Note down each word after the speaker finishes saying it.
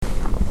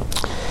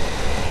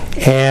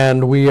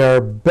And we are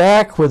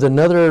back with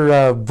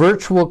another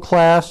virtual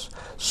class,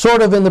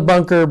 sort of in the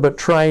bunker, but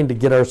trying to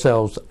get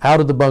ourselves out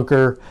of the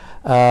bunker.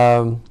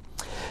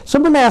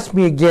 Someone asked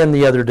me again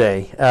the other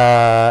day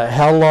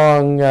how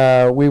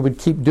long we would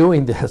keep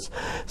doing this.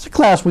 It's a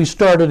class we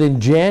started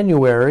in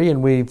January,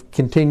 and we've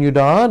continued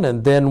on,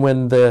 and then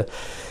when the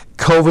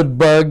COVID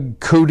bug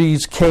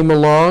cooties came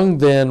along,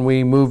 then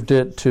we moved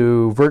it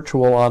to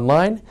virtual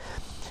online.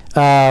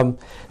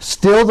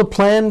 Still, the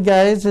plan,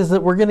 guys, is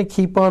that we're going to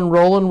keep on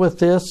rolling with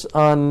this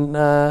on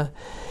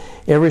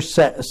every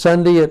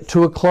Sunday at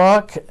 2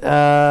 o'clock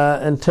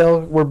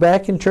until we're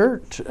back in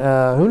church.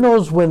 Who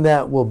knows when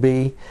that will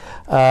be,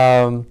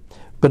 but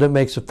it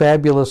makes a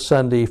fabulous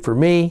Sunday for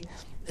me.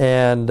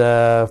 And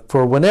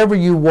for whenever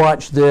you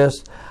watch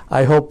this,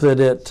 I hope that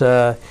it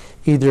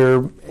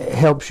either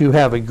helps you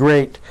have a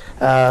great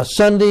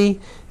Sunday,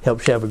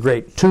 helps you have a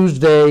great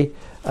Tuesday,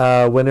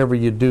 whenever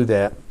you do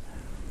that.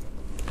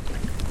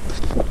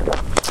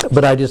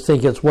 But I just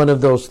think it's one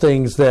of those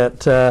things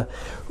that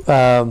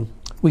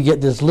we get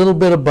this little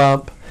bit of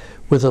bump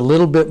with a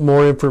little bit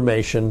more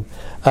information.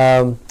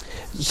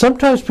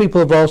 Sometimes people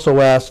have also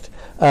asked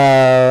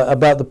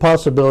about the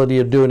possibility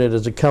of doing it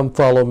as a Come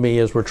Follow Me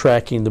as we're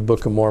tracking the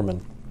Book of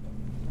Mormon.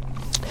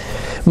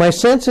 My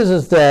sense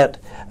is that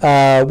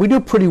we do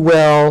pretty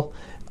well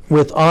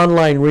with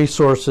online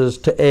resources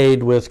to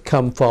aid with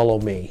Come Follow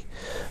Me.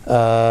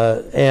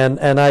 And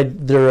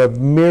there are a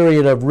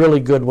myriad of really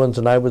good ones,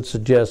 and I would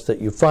suggest that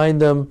you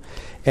find them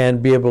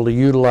and be able to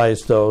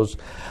utilize those.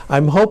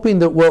 I'm hoping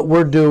that what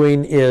we're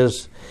doing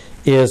is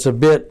a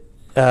bit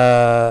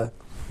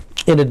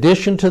in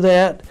addition to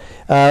that,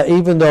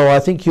 even though I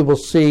think you will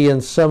see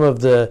in some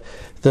of the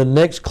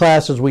next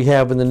classes we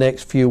have in the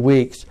next few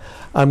weeks,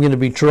 I'm going to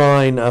be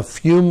drawing a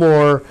few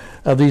more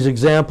of these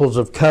examples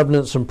of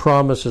covenants and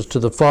promises to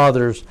the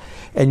fathers,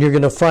 and you're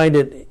going to find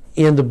it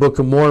in the Book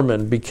of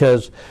Mormon,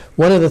 because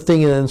one of the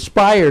things that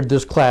inspired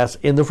this class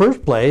in the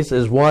first place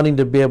is wanting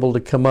to be able to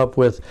come up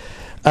with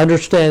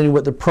understanding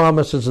what the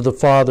promises of the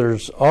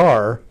fathers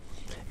are,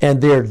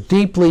 and they're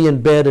deeply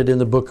embedded in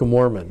the Book of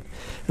Mormon.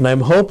 And I'm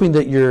hoping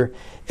that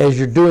as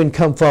you're doing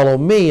Come Follow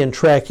Me and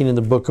tracking in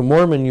the Book of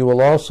Mormon, you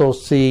will also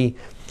see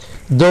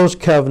those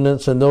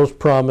covenants and those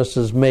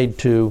promises made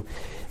to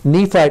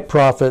Nephite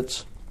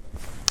prophets,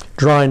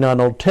 drawing on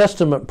Old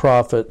Testament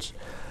prophets,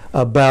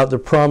 about the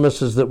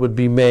promises that would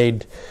be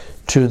made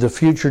to the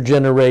future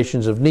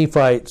generations of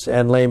Nephites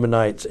and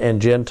Lamanites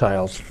and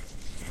Gentiles.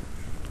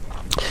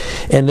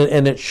 And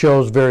it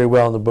shows very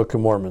well in the Book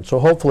of Mormon. So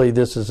hopefully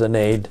this is an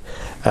aid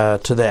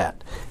to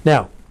that.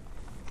 Now,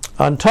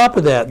 on top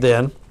of that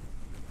then,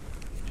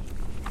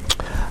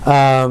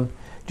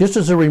 just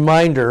as a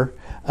reminder,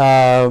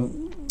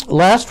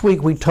 last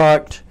week we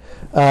talked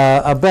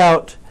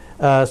about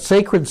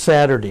Sacred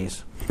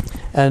Saturdays.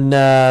 And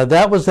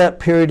that was that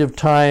period of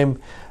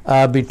time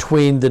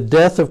between the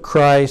death of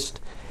Christ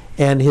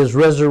and his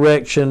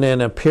resurrection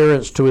and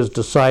appearance to his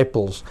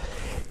disciples.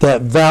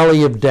 That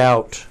valley of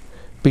doubt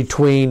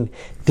between,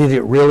 did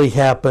it really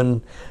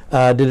happen?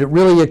 Did it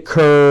really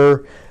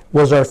occur?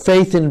 Was our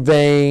faith in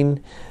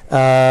vain?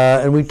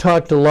 And we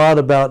talked a lot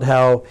about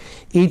how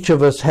each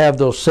of us have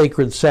those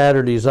sacred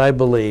Saturdays, I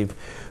believe,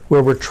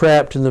 where we're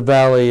trapped in the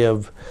valley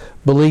of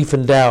belief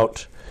and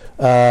doubt,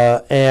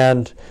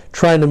 and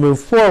trying to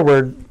move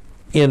forward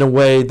in a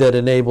way that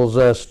enables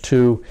us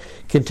to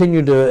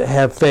continue to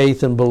have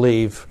faith and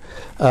believe,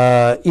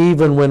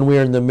 even when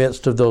we're in the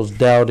midst of those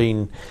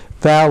doubting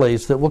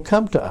valleys that will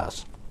come to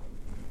us.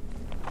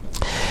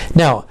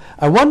 Now,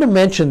 I want to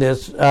mention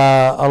this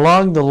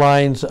along the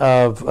lines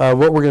of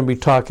what we're going to be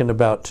talking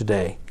about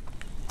today.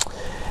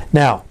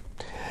 Now,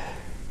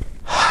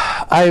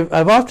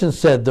 I've often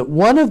said that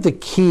one of the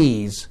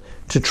keys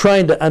to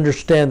trying to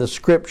understand the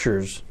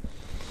Scriptures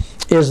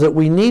is that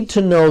we need to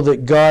know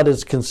that God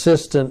is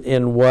consistent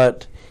in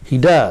what he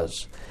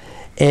does.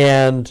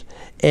 And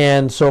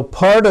so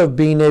part of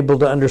being able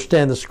to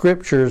understand the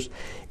Scriptures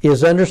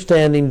is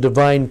understanding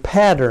divine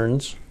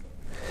patterns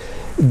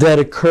that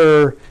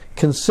occur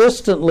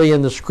consistently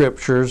in the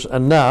Scriptures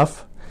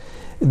enough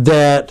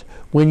that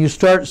when you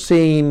start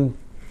seeing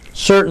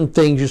certain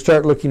things, you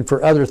start looking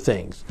for other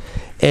things.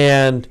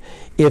 And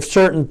if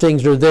certain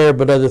things are there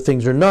but other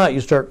things are not,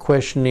 you start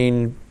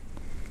questioning,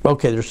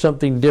 okay, there's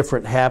something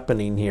different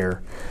happening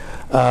here.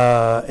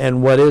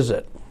 And what is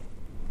it?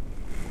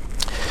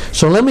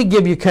 So let me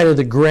give you kind of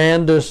the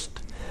grandest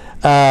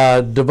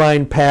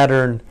divine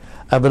pattern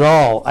of it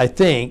all, I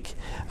think.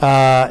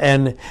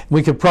 And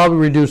we could probably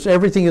reduce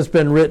everything that's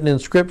been written in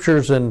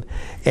Scriptures and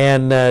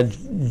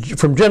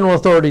from general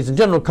authorities and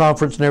general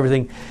conference and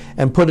everything,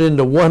 and put it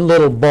into one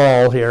little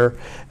ball here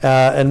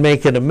and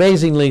make it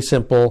amazingly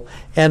simple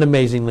and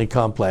amazingly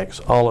complex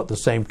all at the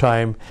same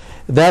time.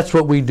 That's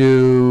what we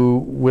do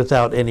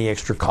without any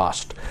extra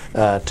cost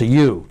to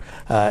you,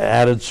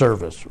 added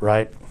service,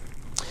 right?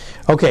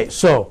 Okay,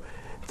 so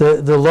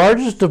the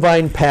largest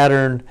divine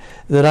pattern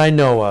that I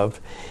know of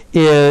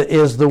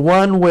is the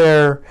one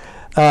where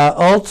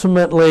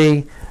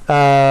ultimately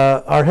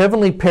our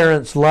heavenly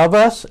parents love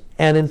us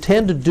and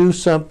intend to do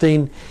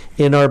something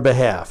in our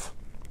behalf.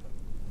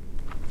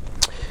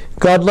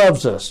 God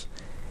loves us,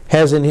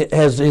 has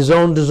his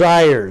own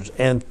desires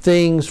and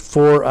things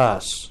for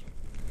us,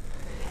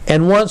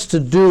 and wants to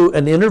do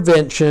an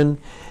intervention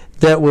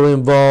that will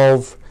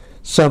involve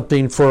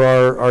something for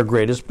our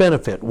greatest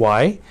benefit.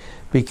 Why?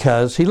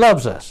 Because he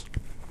loves us.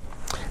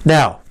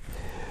 Now,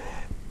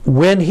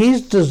 when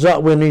he's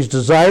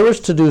desirous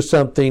to do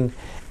something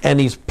and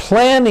he's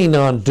planning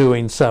on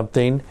doing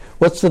something,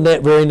 what's the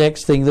very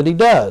next thing that he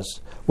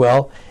does?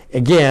 Well,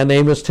 again,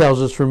 Amos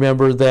tells us,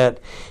 remember, that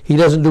he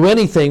doesn't do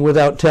anything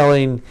without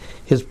telling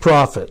his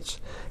prophets.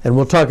 And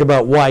we'll talk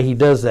about why he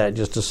does that in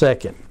just a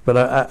second. But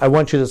I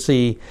want you to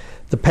see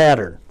the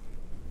pattern.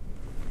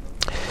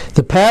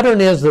 The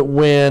pattern is that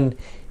when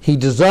he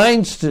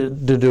designs to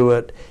do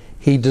it,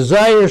 he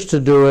desires to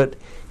do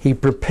it, he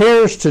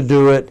prepares to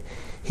do it,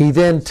 he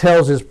then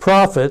tells his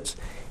prophets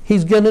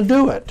he's going to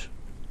do it.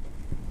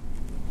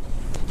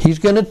 He's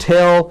going to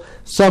tell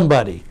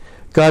somebody.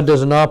 God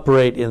doesn't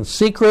operate in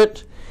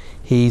secret.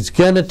 He's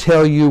going to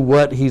tell you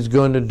what he's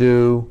going to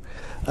do.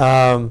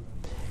 And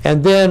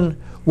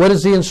then what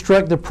does he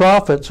instruct the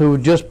prophets who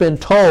have just been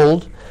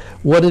told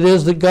what it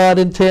is that God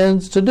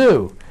intends to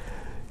do?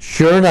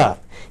 Sure enough,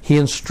 he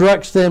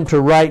instructs them to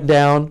write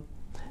down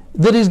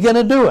that he's going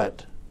to do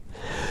it.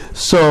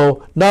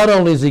 So not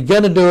only is he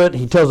going to do it,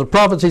 he tells the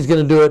prophets he's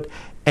going to do it,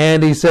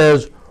 and he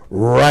says,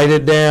 write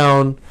it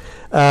down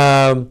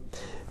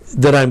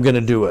that I'm going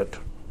to do it,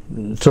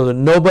 so that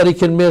nobody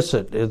can miss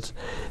it.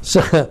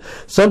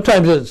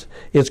 Sometimes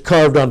it's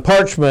carved on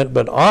parchment,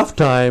 but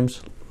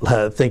oftentimes,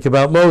 think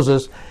about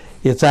Moses,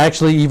 it's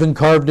actually even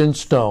carved in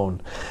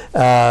stone,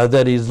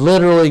 that he's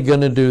literally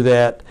going to do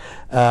that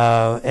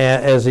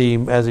as he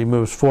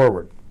moves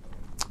forward.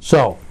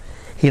 So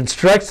he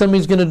instructs them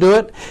he's going to do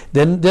it.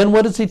 Then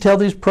what does he tell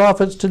these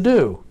prophets to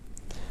do?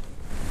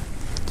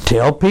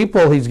 Tell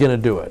people he's going to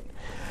do it.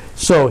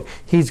 So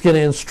he's going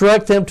to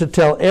instruct them to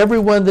tell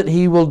everyone that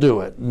he will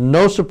do it.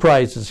 No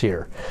surprises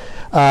here.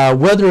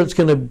 Whether it's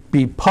going to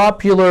be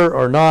popular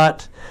or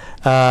not,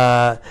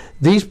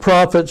 these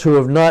prophets who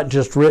have not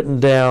just written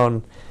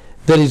down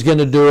that he's going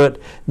to do it,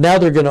 now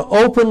they're going to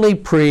openly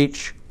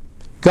preach,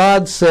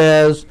 God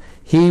says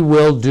he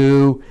will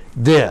do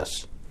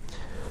this.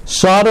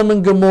 Sodom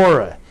and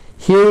Gomorrah,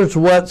 here's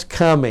what's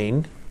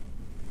coming.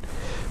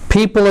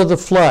 People of the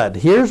flood,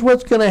 here's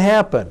what's going to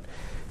happen.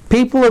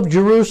 People of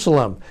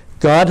Jerusalem,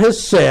 God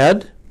has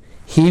said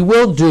he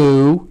will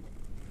do,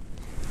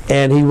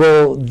 and he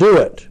will do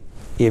it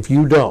if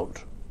you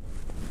don't.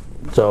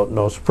 So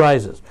no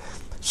surprises.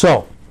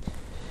 So,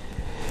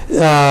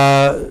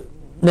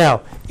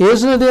 now,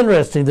 isn't it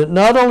interesting that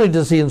not only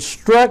does he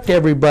instruct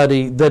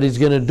everybody that he's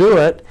going to do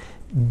it,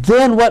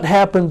 then what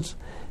happens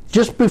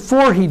just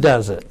before he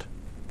does it?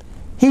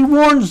 He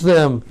warns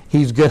them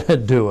he's going to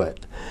do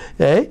it.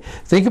 Okay?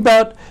 Think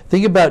about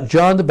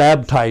John the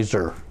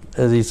Baptizer,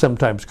 as he's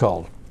sometimes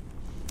called.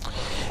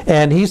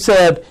 And he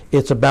said,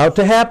 it's about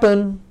to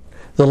happen.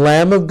 The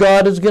Lamb of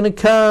God is going to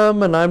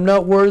come, and I'm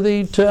not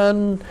worthy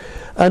to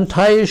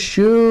untie his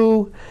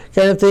shoe,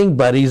 kind of thing,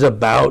 but he's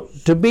about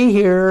to be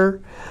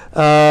here.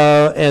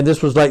 And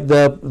this was like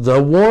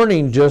the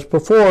warning just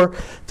before.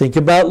 Think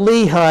about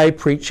Lehi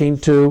preaching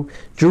to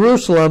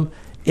Jerusalem.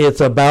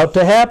 It's about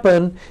to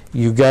happen.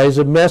 You guys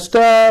have messed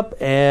up,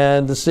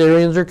 and the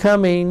Syrians are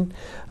coming.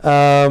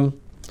 Better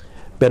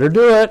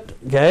do it.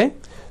 Okay?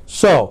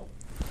 So,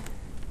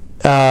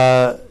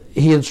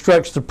 he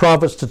instructs the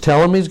prophets to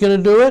tell him he's going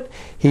to do it.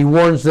 He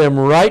warns them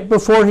right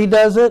before he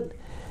does it.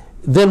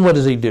 Then what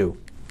does he do?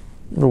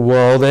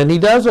 Well, then he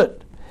does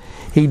it.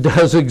 He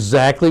does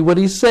exactly what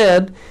he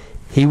said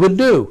he would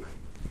do.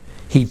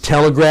 He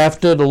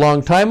telegraphed it a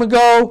long time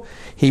ago.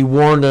 He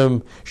warned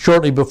them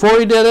shortly before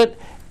he did it.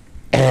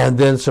 And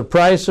then,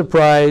 surprise,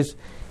 surprise,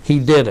 he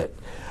did it.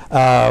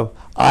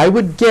 I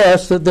would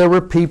guess that there were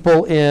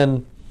people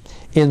in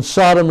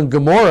Sodom and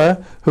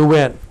Gomorrah who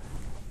went,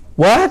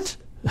 what?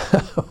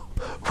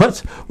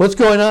 What's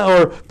going on?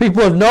 Or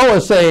people of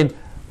Noah saying,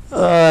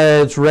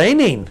 it's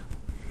raining.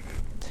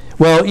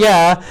 Well,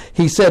 yeah,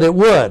 he said it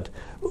would.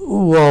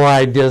 Well,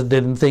 I just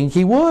didn't think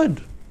he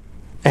would.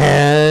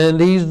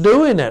 And he's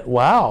doing it.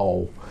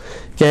 Wow.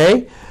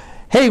 Okay.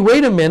 Hey,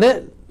 wait a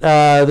minute,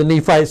 the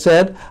Nephite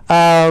said.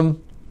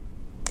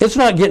 It's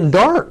not getting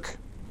dark.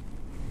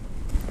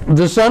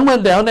 The sun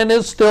went down and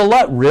it's still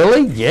light.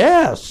 Really?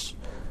 Yes.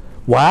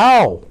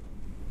 Wow.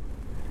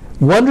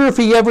 Wonder if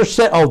he ever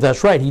said, oh,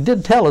 that's right, he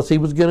did tell us he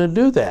was going to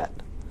do that.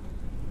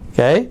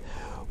 Okay?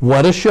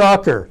 What a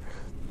shocker.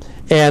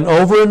 And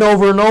over and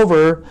over and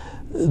over,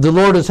 the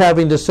Lord is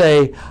having to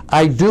say,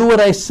 I do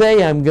what I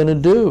say I'm going to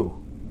do.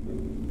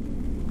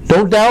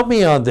 Don't doubt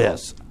me on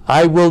this.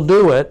 I will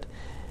do it.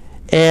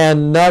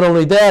 And not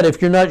only that,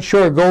 if you're not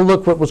sure, go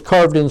look what was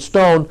carved in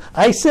stone.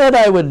 I said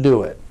I would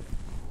do it.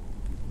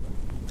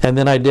 And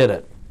then I did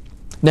it.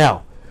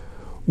 Now,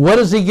 what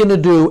is he going to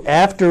do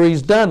after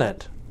he's done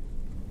it?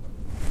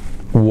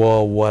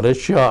 Whoa, what a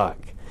shock.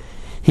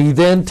 He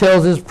then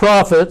tells his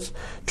prophets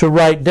to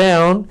write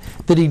down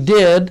that he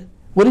did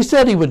what he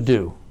said he would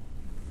do.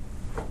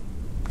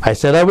 I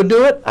said I would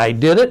do it. I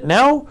did it.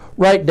 Now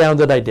write down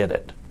that I did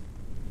it.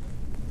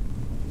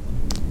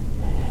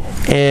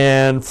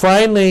 And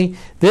finally,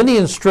 then he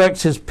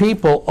instructs his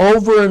people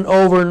over and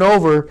over and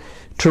over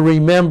to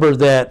remember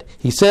that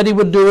he said he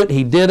would do it.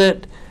 He did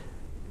it.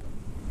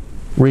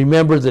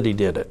 Remember that he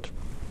did it.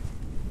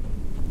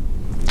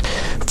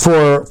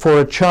 For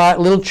a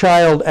little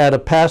child at a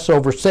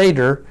Passover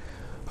Seder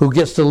who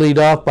gets to lead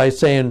off by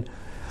saying,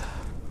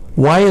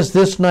 why is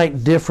this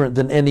night different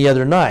than any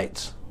other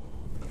nights?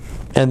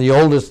 And the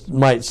oldest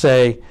might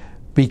say,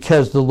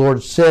 because the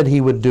Lord said he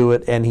would do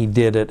it and he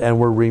did it, and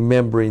we're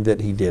remembering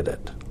that he did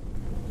it.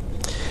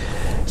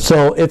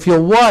 So if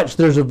you'll watch,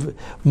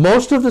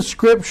 most of the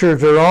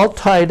scriptures are all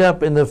tied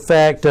up in the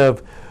fact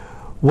of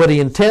what he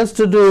intends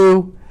to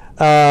do,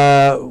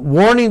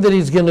 warning that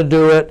he's going to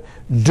do it,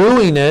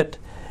 doing it,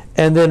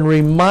 and then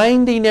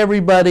reminding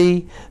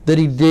everybody that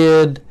he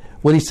did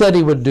what he said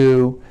he would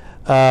do.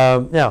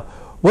 Now,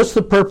 what's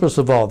the purpose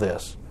of all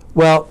this?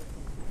 Well,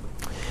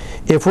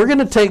 if we're going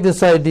to take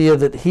this idea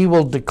that he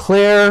will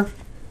declare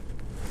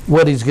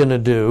what he's going to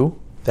do,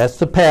 that's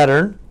the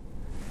pattern,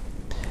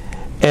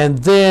 and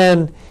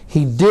then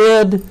he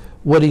did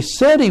what he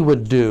said he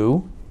would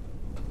do,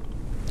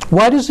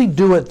 why does he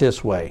do it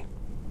this way?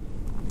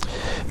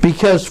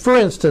 Because, for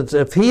instance,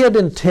 if he had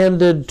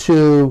intended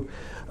to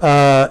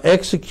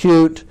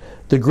execute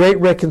the great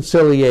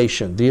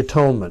reconciliation, the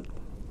atonement,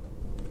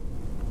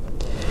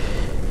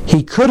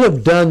 he could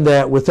have done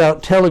that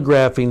without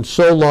telegraphing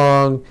so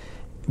long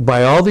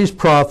by all these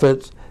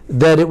prophets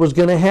that it was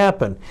going to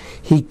happen.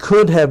 He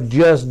could have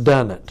just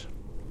done it.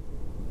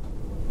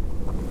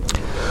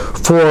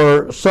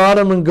 For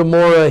Sodom and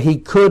Gomorrah, he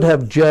could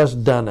have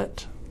just done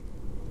it.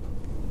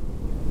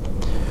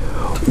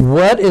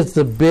 What is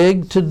the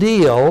big to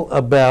deal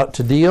about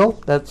to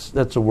deal?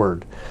 That's a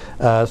word.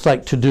 It's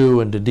like to do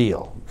and to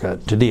deal. To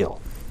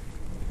deal.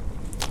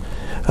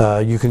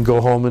 You can go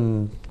home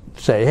and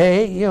say,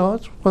 hey, it's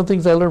one of the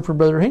things I learned from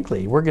Brother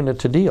Hinckley. We're going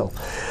to deal.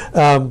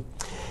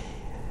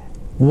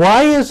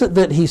 Why is it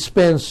that he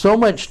spends so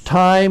much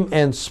time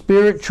and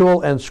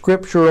spiritual and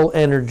scriptural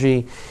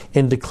energy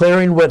in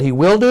declaring what he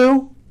will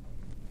do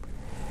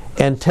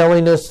and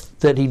telling us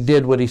that he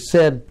did what he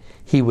said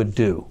he would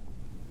do?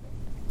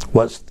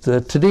 What's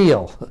the to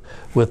deal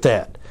with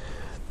that?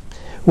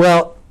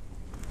 Well,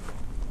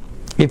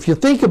 if you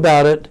think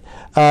about it,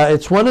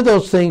 it's one of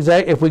those things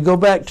that if we go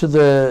back to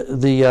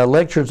the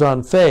lectures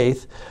on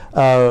faith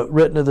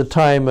written at the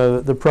time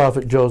of the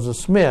prophet Joseph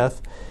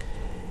Smith,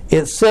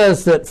 it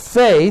says that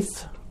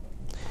faith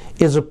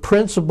is a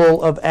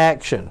principle of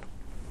action.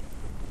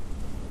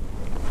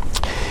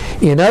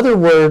 In other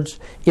words,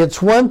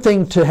 it's one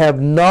thing to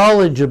have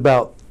knowledge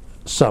about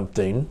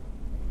something,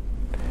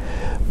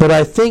 but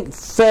I think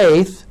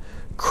faith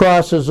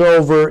crosses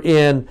over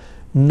in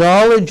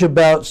knowledge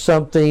about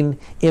something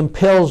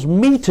impels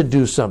me to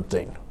do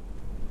something.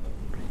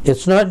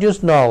 It's not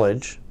just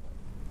knowledge.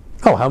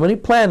 Oh, how many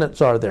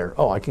planets are there?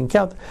 Oh, I can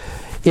count.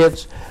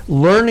 It's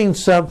learning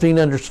something,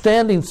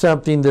 understanding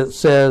something that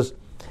says,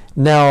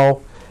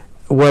 now,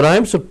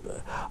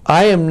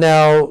 I am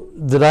now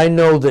that I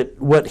know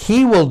that what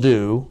he will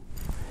do,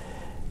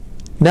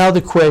 now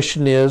the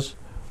question is,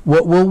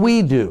 what will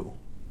we do?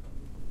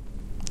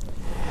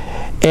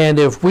 And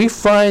if we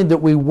find that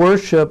we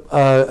worship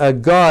a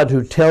God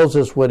who tells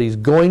us what he's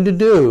going to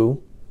do,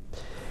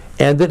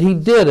 and that he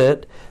did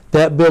it,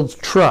 that builds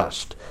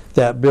trust.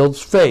 That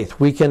builds faith.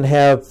 We can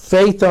have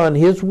faith on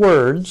his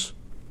words,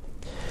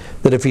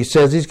 that if he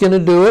says he's going to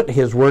do it,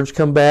 his words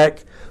come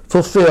back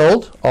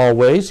fulfilled,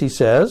 always, he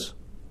says.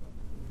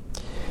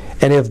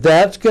 And if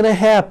that's going to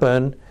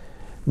happen,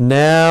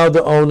 now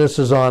the onus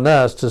is on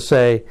us to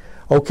say,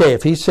 okay,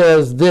 if he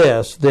says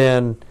this,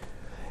 then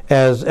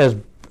as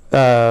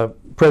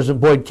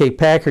President Boyd K.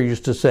 Packer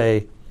used to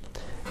say,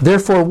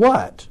 therefore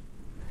what?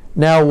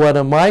 Now what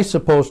am I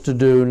supposed to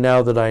do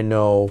now that I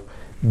know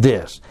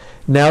this?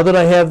 Now that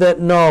I have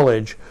that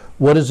knowledge,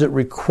 what does it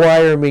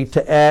require me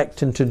to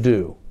act and to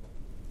do?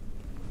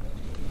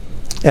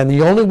 And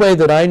the only way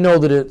that I know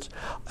that it's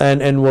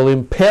and will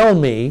impel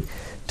me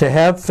to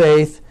have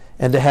faith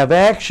and to have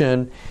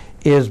action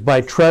is by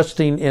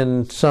trusting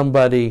in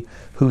somebody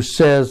who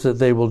says that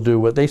they will do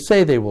what they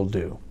say they will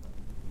do.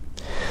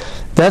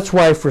 That's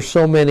why for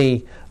so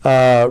many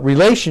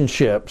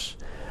relationships,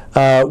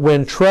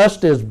 when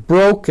trust is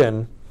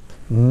broken,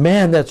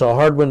 man, that's a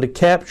hard one to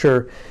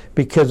capture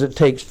because it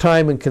takes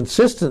time and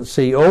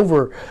consistency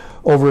over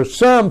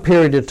some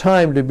period of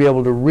time to be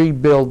able to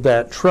rebuild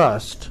that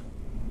trust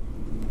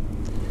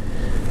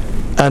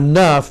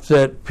enough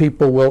that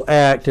people will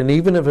act, and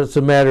even if it's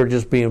a matter of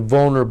just being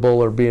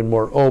vulnerable or being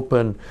more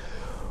open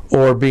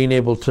or being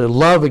able to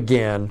love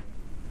again,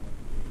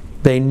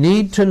 they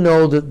need to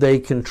know that they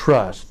can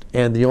trust.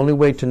 And the only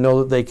way to know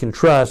that they can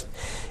trust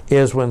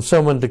is when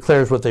someone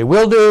declares what they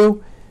will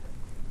do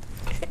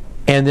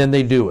and then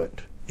they do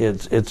it.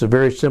 It's a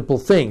very simple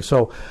thing.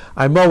 So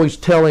I'm always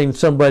telling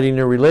somebody in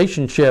a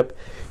relationship,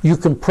 you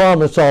can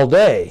promise all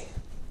day,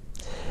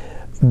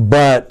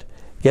 but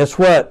guess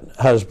what,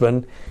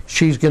 husband?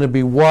 she's going to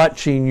be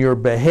watching your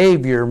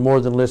behavior more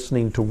than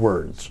listening to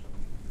words.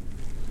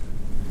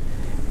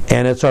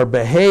 And it's our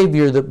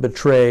behavior that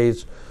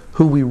betrays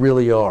who we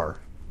really are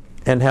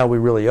and how we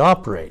really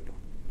operate.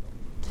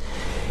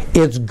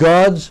 It's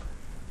God's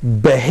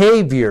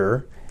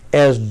behavior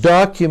as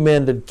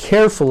documented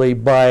carefully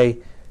by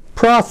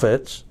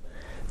prophets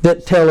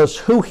that tell us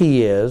who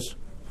He is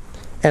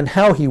and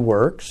how He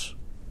works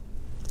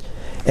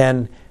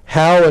and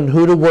how and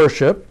who to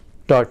worship,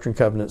 Doctrine and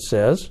Covenants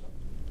says,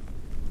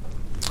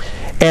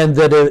 and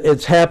that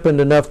it's happened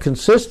enough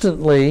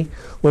consistently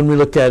when we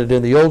look at it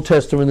in the Old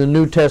Testament, the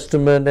New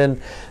Testament, and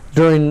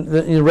during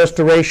the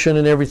Restoration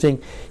and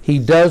everything. He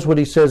does what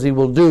He says He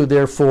will do.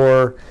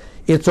 Therefore,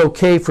 it's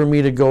okay for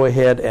me to go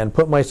ahead and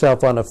put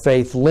myself on a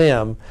faith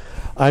limb.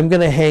 I'm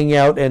going to hang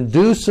out and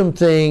do some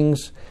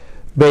things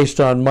based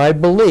on my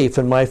belief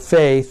and my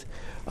faith.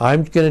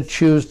 I'm going to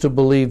choose to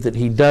believe that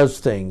He does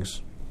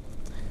things.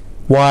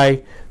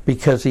 Why?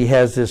 Because He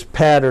has this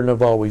pattern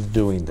of always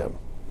doing them.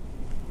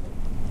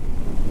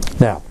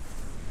 Now,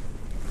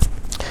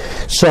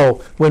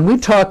 so when we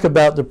talk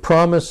about the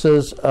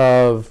promises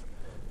of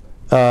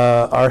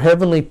our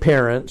heavenly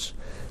parents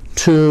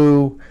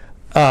to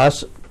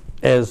us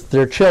as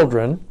their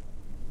children,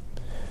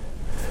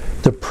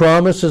 the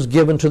promises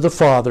given to the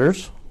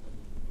fathers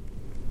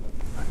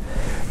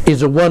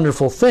is a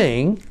wonderful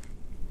thing,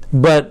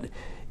 but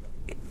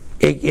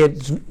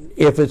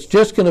if it's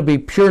just going to be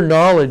pure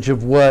knowledge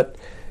of what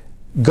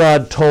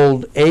God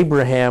told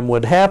Abraham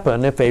would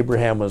happen if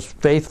Abraham was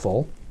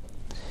faithful,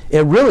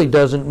 it really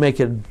doesn't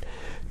make a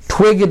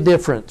twig of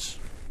difference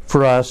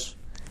for us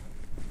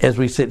as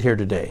we sit here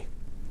today.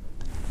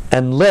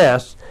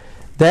 Unless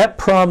that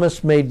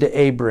promise made to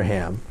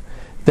Abraham,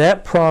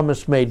 that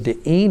promise made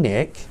to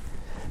Enoch,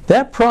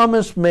 that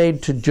promise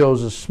made to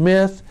Joseph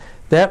Smith,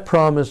 that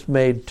promise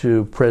made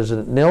to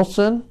President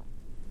Nelson,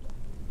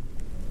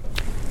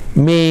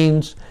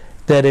 means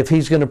that if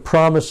He's going to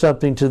promise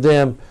something to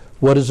them,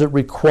 what does it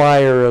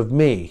require of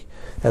me?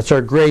 That's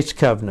our grace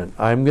covenant.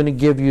 I'm going to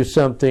give you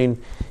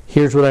something.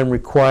 Here's what I'm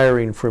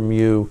requiring from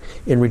you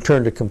in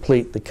return to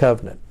complete the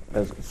covenant.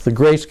 It's the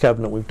grace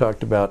covenant we've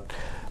talked about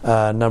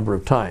a number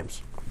of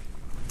times.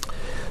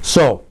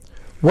 So,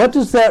 what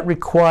does that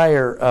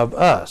require of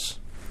us?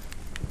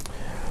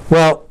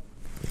 Well,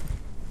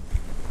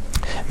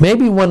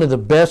 maybe one of the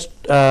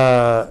best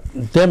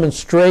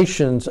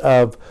demonstrations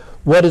of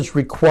what is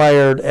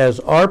required as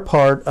our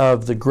part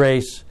of the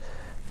grace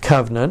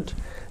covenant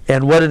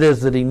and what it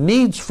is that He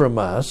needs from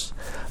us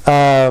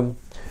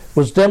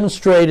was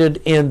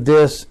demonstrated in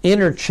this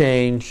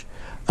interchange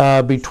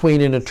between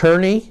an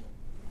attorney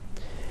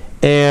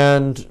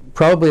and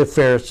probably a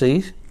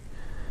Pharisee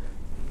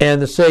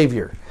and the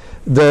Savior.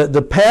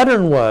 The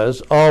pattern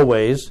was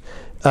always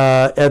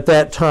at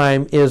that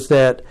time is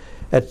that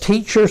a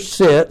teacher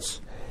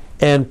sits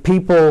and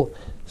people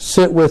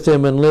sit with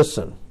him and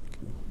listen.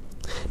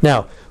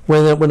 Now,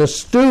 when a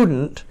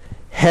student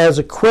has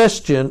a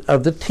question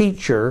of the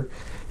teacher,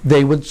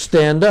 they would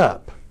stand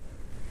up.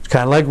 It's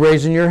kind of like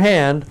raising your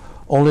hand,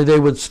 only they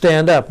would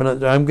stand up.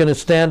 And I'm going to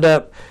stand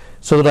up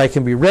so that I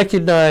can be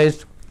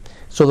recognized,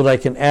 so that I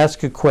can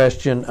ask a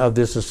question of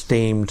this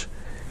esteemed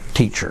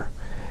teacher.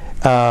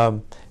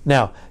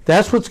 Now,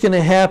 that's what's going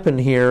to happen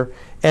here,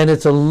 and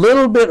it's a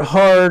little bit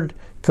hard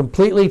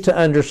completely to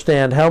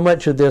understand how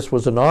much of this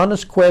was an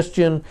honest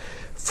question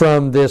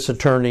from this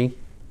attorney.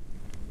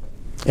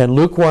 And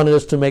Luke wanted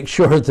us to make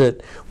sure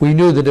that we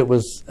knew that it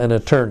was an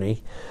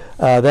attorney.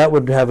 That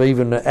would have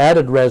even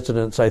added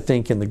resonance, I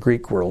think, in the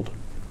Greek world.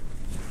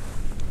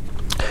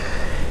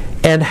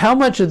 And how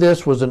much of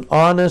this was an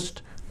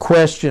honest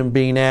question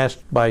being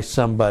asked by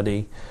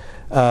somebody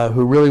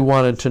who really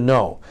wanted to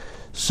know.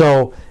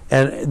 So,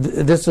 and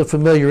this is a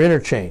familiar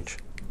interchange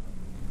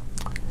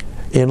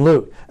in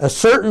Luke. A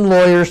certain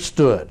lawyer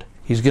stood.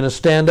 He's going to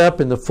stand up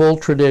in the full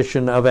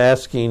tradition of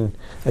asking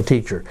a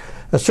teacher.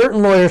 A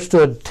certain lawyer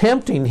stood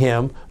tempting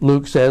him,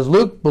 Luke says.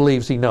 Luke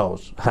believes he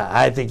knows.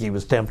 I think he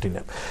was tempting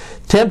him.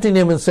 Tempting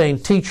him and saying,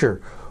 "Teacher,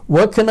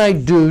 what can I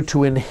do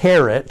to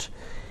inherit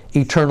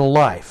eternal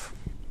life?"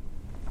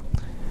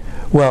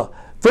 Well,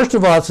 first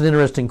of all, it's an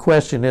interesting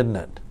question, isn't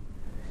it?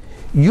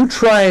 You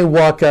try and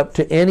walk up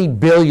to any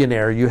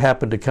billionaire you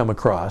happen to come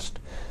across.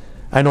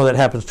 I know that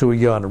happens to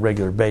you on a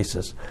regular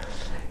basis.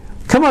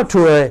 Come up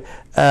to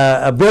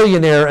a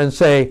billionaire and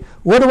say,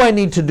 "What do I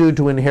need to do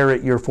to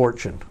inherit your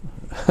fortune?"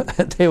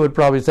 They would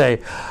probably say,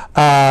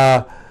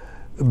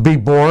 "Be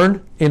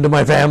born into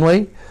my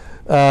family,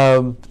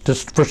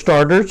 just for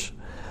starters."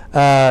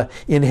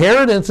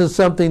 Inheritance is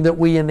something that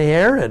we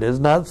inherit. It's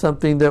not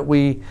something that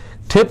we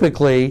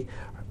typically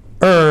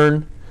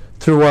earn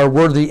through our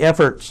worthy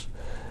efforts.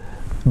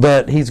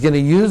 But he's going to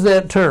use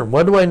that term.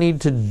 What do I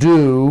need to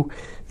do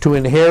to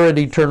inherit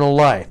eternal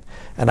life?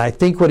 And I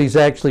think what he's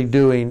actually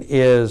doing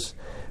is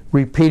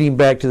repeating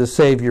back to the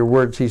Savior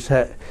words he's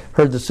heard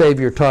the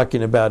Savior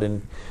talking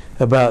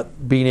about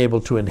being able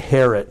to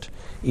inherit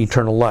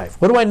eternal life.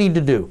 What do I need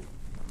to do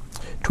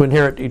to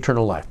inherit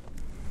eternal life?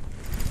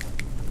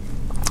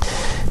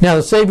 Now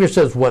the Savior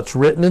says, what's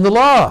written in the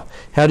law?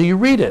 How do you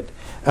read it?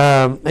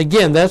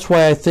 Again, that's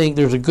why I think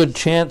there's a good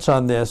chance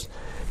on this,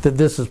 that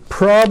this is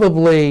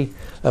probably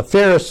a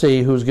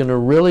Pharisee who's going to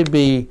really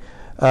be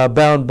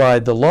bound by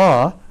the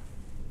law.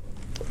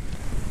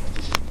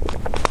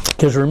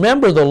 Because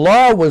remember, the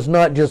law was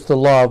not just the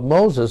law of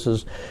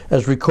Moses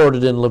as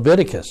recorded in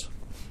Leviticus.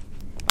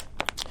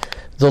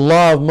 The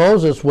law of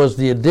Moses was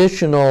the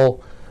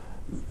additional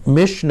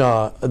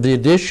Mishnah, the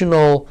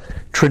additional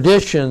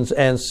traditions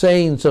and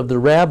sayings of the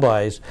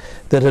rabbis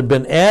that had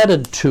been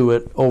added to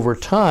it over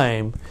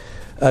time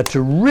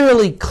to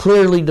really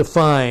clearly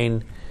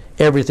define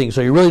everything.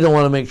 So you really don't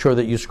want to make sure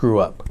that you screw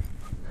up.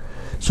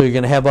 So you're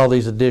going to have all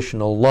these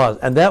additional laws.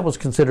 And that was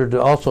considered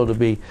also to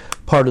be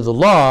part of the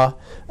law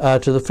to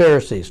the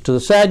Pharisees. To the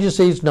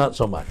Sadducees, not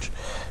so much.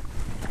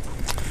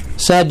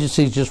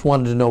 Sadducees just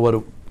wanted to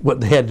know what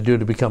they had to do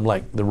to become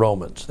like the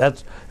Romans.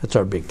 That's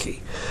our big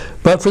key.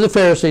 But for the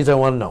Pharisees, I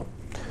want to know.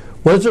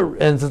 What is it?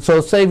 And so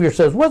the Savior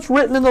says, what's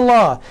written in the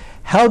law?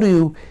 How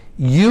do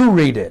you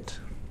read it?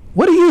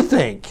 What do you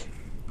think?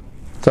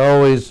 It's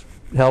always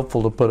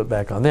helpful to put it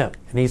back on them.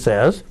 And he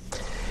says,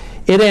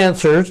 it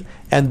answers,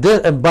 and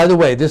by the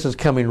way, this is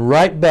coming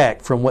right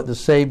back from what the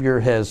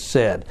Savior has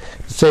said.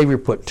 The Savior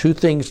put two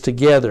things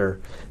together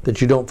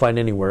that you don't find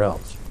anywhere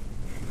else.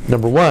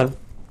 Number one,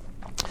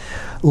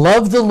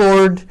 love the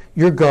Lord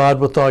your God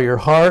with all your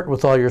heart,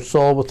 with all your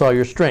soul, with all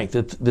your strength.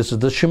 This is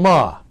the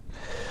Shema.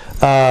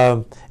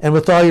 And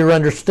with all your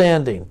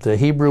understanding. The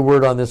Hebrew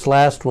word on this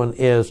last one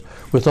is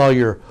with all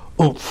your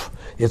oomph.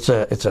 It's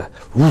a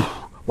woof,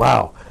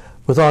 wow.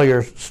 With all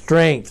your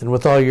strength and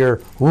with all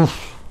your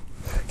woof.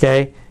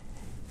 Okay?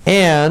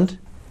 And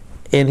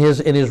in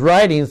his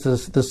writings,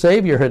 the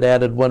Savior had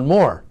added one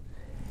more.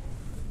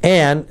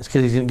 And it's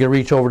because he's going to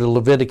reach over to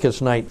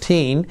Leviticus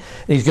 19, and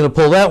he's going to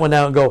pull that one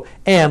out and go,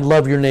 and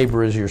love your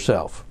neighbor as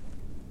yourself.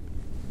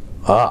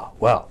 Ah,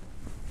 well.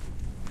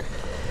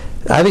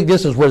 I think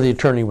this is where the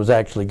attorney was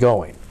actually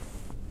going.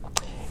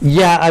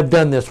 Yeah, I've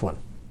done this one.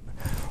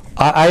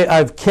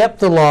 I've kept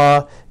the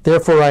law,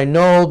 therefore I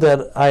know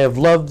that I have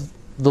loved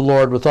the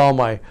Lord with all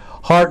my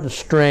heart and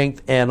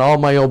strength and all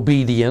my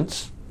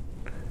obedience.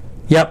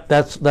 Yep,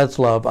 that's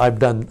love. I've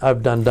done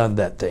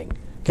that thing.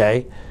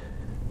 Okay?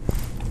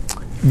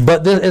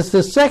 But it's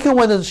the second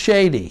one that's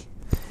shady.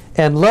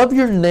 And love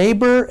your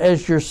neighbor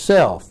as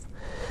yourself.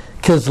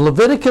 Because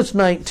Leviticus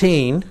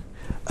 19,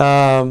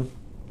 and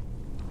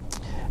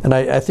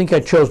I think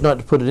I chose not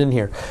to put it in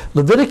here.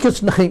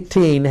 Leviticus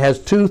 19 has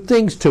two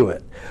things to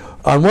it.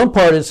 On one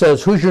part it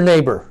says, who's your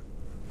neighbor?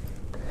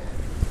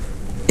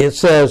 It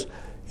says,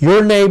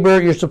 your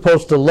neighbor, you're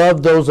supposed to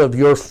love those of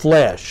your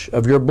flesh,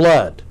 of your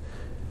blood.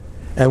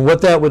 And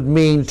what that would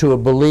mean to a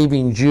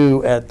believing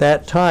Jew at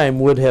that time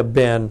would have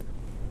been,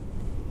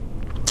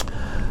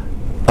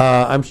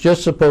 I'm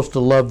just supposed to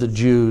love the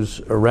Jews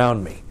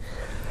around me.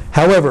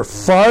 However,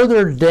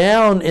 farther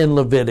down in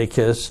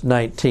Leviticus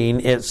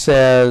 19, it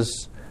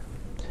says,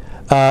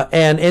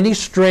 and any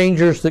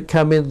strangers that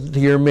come into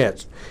your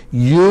midst.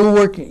 You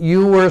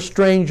were a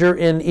stranger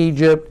in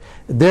Egypt.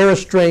 They're a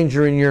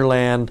stranger in your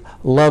land.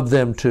 Love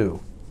them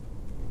too.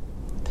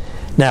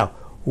 Now,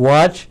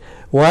 watch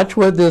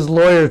what this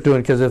lawyer is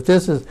doing, because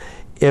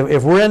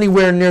if we're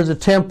anywhere near the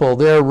temple,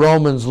 there are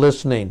Romans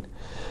listening.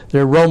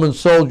 There are Roman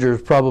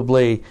soldiers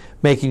probably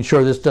making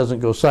sure this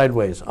doesn't go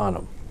sideways on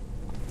them.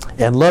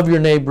 And love your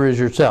neighbor as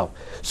yourself.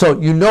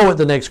 So you know what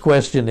the next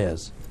question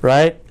is,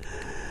 right?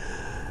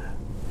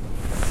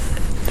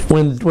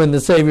 When the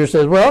Savior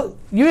says, well,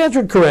 you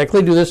answered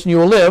correctly, do this and you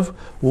will live.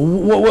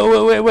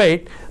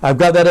 Wait. I've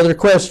got that other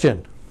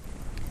question.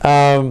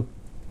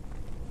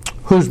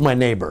 Who's my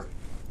neighbor?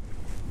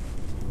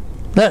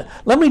 Now,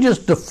 let me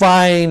just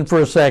define for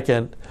a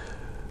second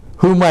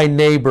who my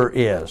neighbor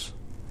is.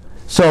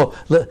 So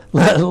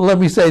let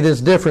me say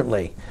this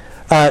differently.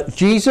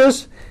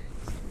 Jesus,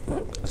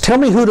 tell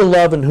me who to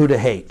love and who to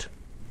hate.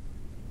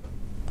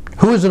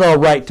 Who is it all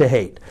right to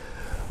hate?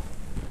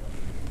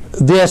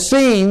 The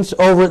Essenes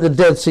over at the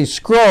Dead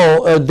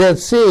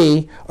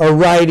Sea are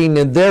writing,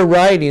 and they're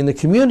writing the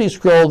community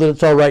scroll that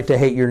it's all right to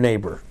hate your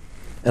neighbor.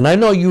 And I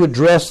know you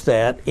addressed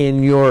that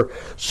in your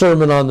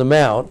Sermon on the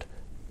Mount,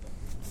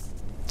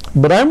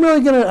 but I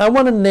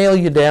want to nail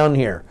you down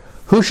here.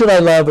 Who should I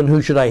love and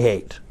who should I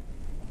hate?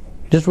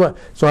 So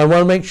I want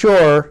to make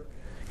sure,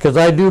 because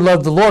I do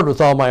love the Lord with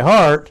all my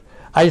heart,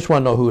 I just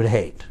want to know who to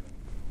hate.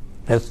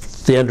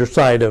 That's the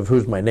underside of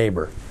who's my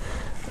neighbor.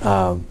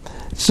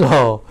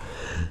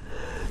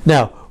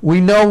 Now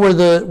we know where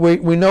the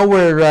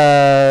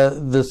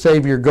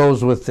Savior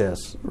goes with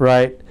this,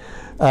 right?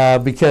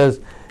 Because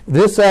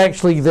this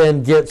actually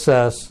then gets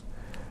us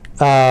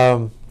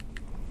to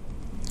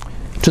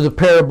the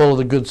parable of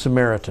the Good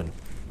Samaritan,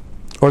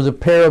 or the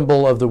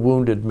parable of the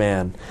wounded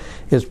man,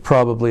 is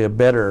probably a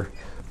better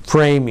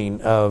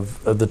framing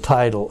of the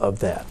title of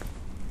that.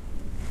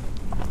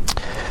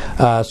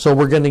 So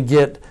we're going to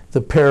get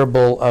the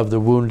parable of the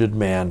wounded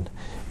man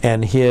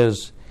and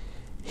his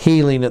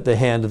healing at the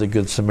hand of the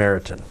Good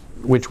Samaritan,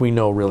 which we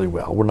know really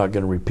well. We're not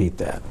going to repeat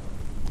that.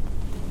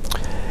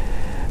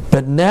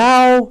 But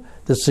now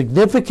the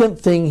significant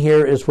thing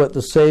here is what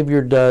the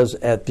Savior does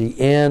at the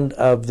end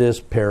of this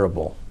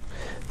parable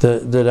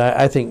that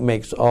I think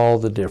makes all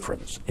the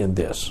difference in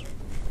this.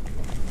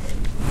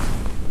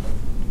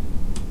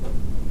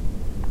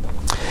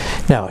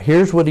 Now,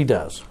 here's what he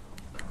does.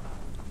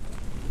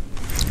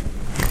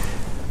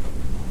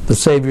 The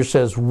Savior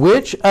says,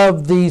 which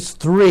of these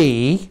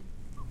three,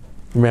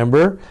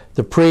 remember,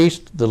 the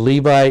priest, the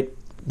Levite,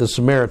 the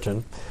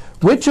Samaritan,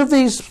 which of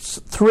these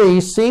three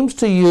seems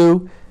to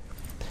you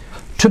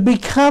to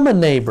become a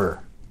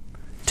neighbor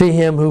to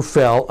him who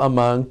fell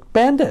among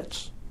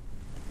bandits?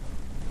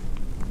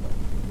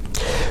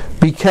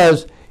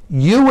 Because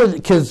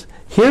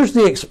here's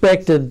the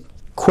expected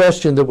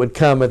question that would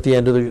come at the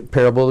end of the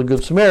parable of the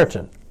Good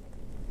Samaritan.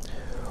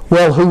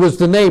 Well, who was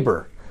the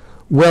neighbor?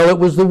 Well, it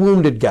was the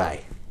wounded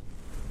guy.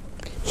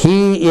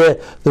 The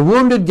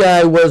wounded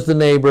guy was the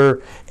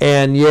neighbor,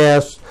 and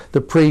yes,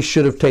 the priest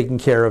should have taken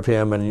care of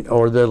him,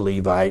 or the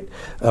Levite,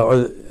 I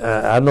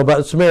don't know about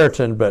the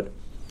Samaritan, but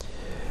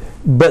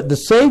the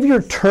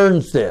Savior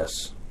turns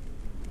this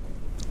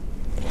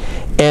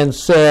and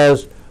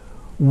says,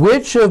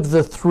 which of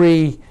the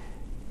three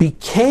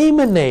became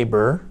a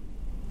neighbor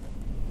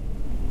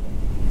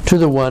to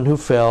the one who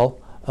fell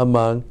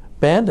among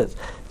bandits?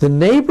 The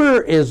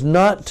neighbor is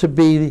not to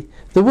be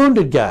the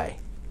wounded guy.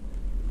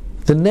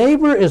 The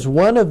neighbor is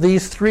one of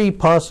these three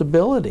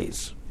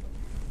possibilities.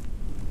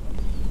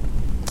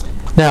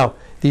 Now,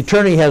 the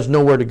attorney has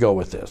nowhere to go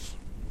with this.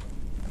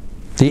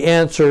 The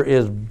answer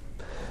is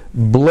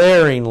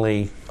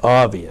blaringly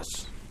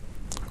obvious.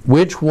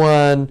 Which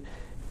one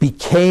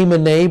became a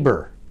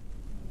neighbor?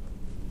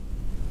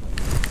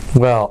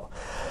 Well,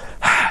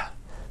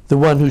 the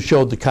one who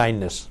showed the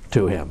kindness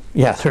to him.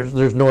 Yeah,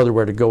 there's no other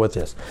way to go with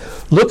this.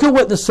 Look at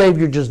what the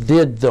Savior just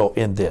did, though,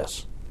 in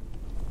this.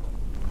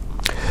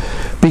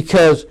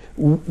 Because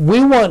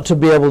we want to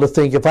be able to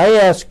think, if I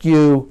ask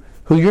you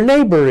who your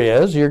neighbor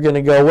is, you're going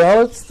to go,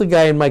 well, it's the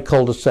guy in my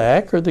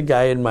cul-de-sac or the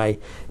guy in my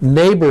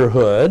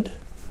neighborhood.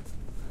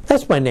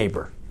 That's my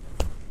neighbor.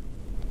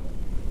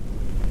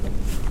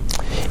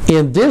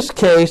 In this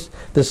case,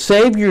 the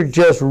Savior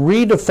just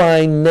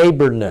redefined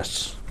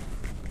neighborness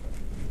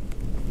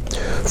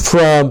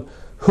from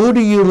who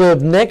do you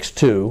live next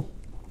to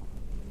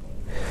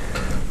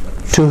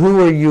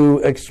who are you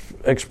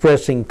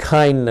expressing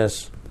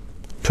kindness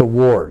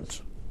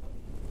towards.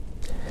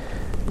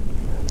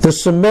 The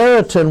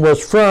Samaritan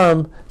was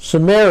from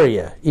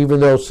Samaria,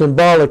 even though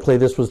symbolically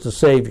this was the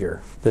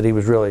Savior, that he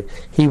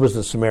was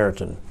the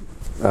Samaritan.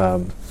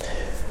 But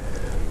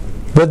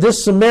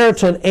this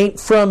Samaritan ain't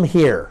from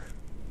here.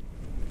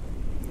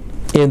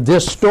 In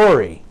this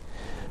story,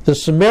 the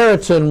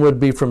Samaritan would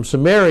be from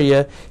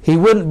Samaria. He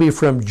wouldn't be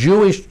from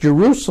Jewish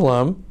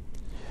Jerusalem,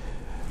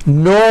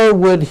 nor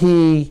would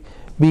he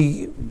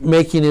be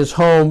making his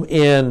home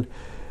in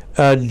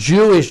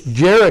Jewish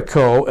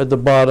Jericho at the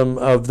bottom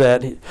of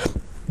that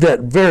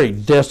very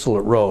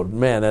desolate road.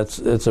 Man, it's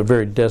a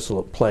very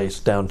desolate place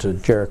down to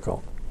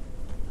Jericho.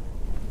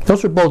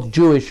 Those are both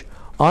Jewish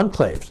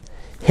enclaves.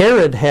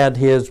 Herod had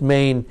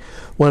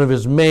one of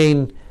his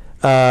main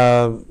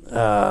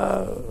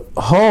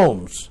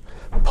homes,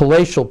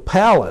 palatial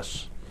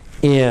palace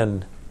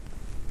in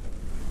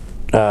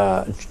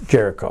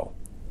Jericho.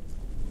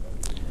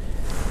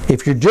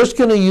 If you're just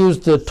going to use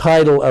the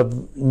title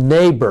of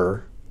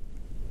neighbor,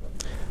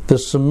 the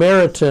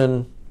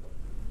Samaritan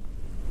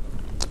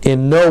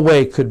in no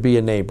way could be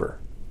a neighbor.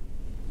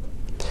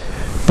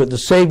 But the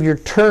Savior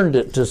turned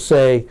it to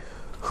say,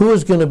 who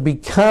is going to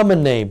become a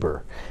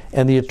neighbor?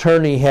 And the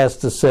attorney has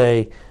to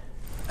say,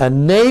 a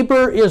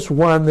neighbor is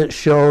one that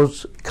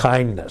shows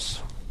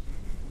kindness.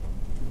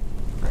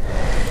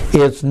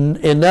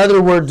 In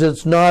other words,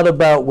 it's not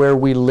about where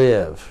we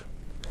live.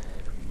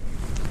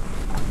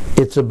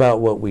 It's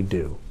about what we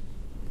do.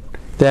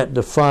 That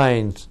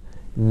defines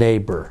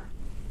neighbor.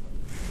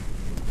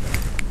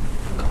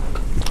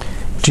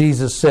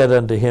 Jesus said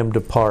unto him,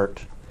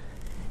 depart,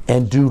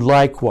 and do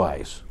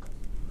likewise.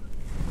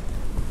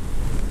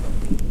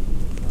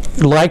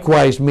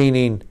 Likewise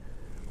meaning,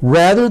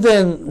 rather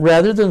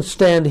than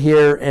stand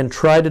here and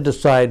try to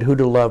decide who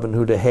to love and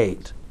who to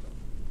hate,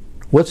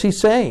 what's he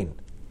saying?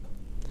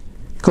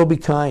 Go be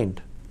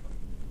kind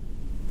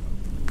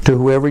to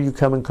whoever you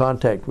come in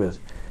contact with.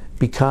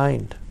 Be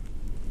kind.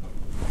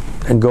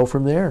 And go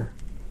from there.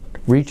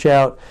 Reach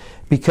out.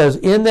 Because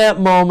in that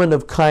moment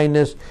of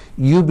kindness,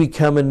 you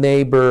become a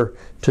neighbor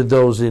to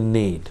those in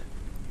need.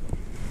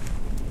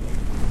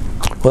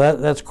 Well,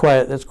 that's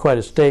quite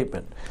a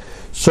statement.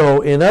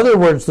 So, in other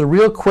words, the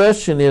real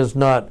question is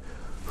not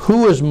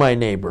who is my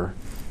neighbor,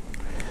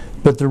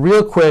 but the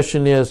real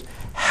question is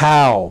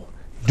how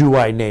do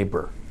I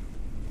neighbor?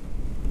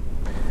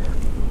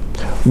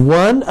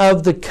 One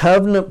of the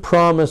covenant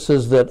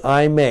promises that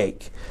I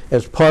make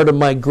as part of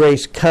my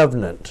grace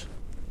covenant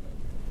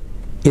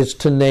is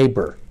to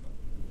neighbor.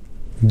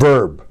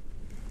 Verb.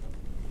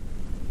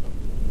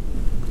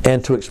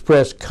 And to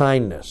express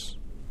kindness.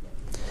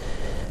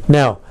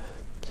 Now,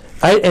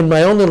 in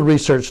my own little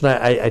research, and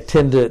I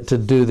tend to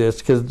do this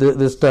because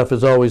this stuff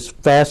is always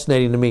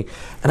fascinating to me,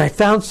 and I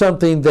found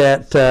something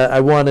that I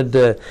wanted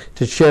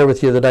to share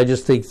with you that I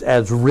just think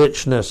adds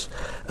richness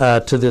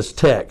to this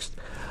text.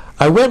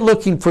 I went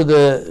looking for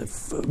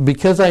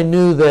because I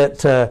knew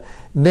that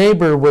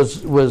neighbor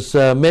was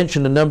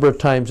mentioned a number of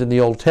times in the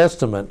Old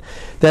Testament.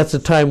 That's the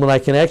time when I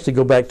can actually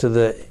go back to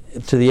the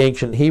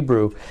ancient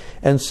Hebrew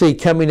and see,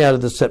 coming out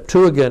of the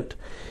Septuagint,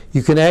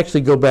 you can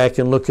actually go back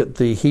and look at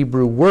the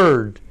Hebrew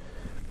word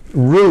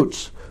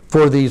roots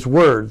for these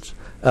words.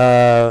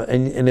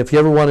 And if you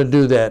ever want to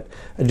do that,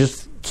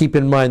 just keep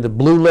in mind the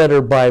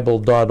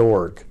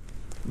blueletterbible.org.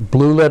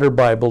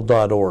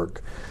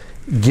 Blueletterbible.org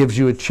gives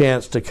you a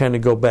chance to kind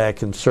of go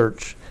back and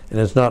search, and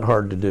it's not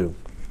hard to do.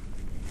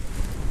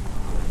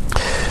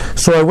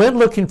 So I went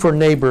looking for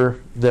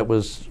neighbor that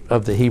was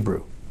of the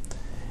Hebrew.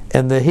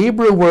 And the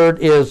Hebrew word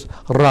is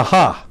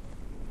raha.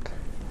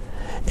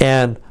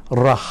 And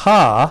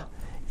raha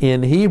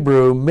in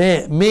Hebrew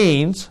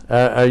means,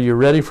 are you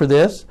ready for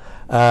this?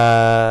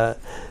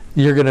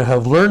 You're going to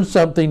have learned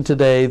something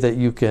today that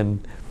you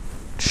can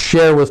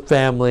share with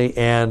family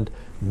and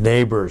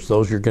neighbors,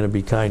 those you're going to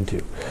be kind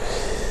to.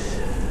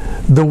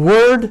 The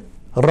word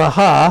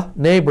raha,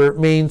 neighbor,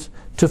 means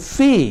to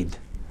feed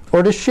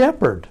or to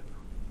shepherd.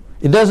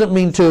 It doesn't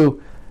mean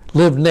to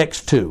live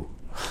next to,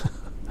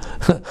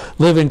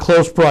 live in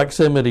close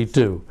proximity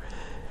to.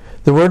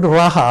 The word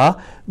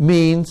raha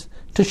means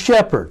to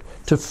shepherd,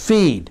 to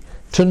feed,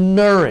 to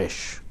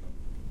nourish.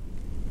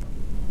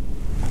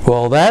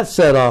 Well, that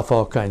set off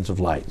all kinds of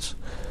lights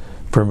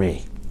for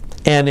me.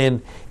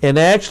 And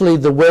actually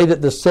the way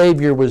that the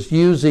Savior was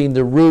using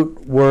the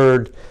root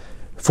word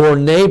for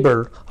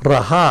neighbor,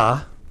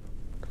 raha,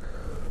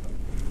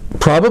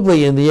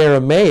 probably in the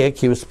Aramaic,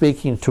 he was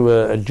speaking to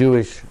a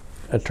Jewish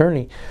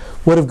attorney,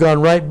 would have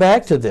gone right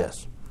back to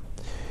this.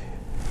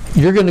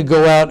 You're going to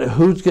go out, a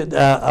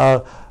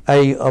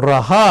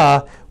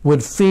raha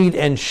would feed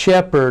and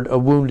shepherd a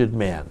wounded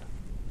man.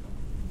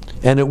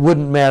 And it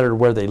wouldn't matter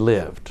where they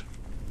lived.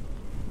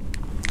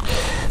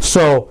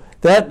 So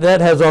that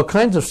has all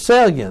kinds of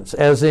salience,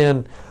 as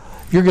in,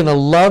 you're going to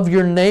love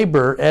your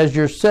neighbor as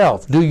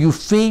yourself. Do you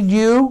feed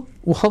you?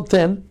 Well,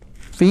 then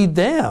feed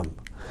them.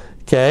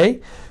 Okay?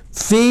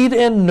 Feed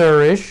and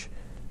nourish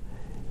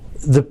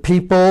the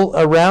people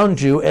around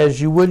you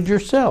as you would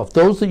yourself.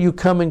 Those that you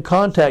come in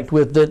contact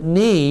with that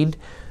need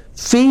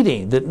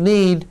feeding, that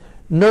need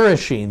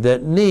nourishing,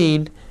 that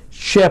need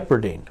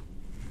shepherding.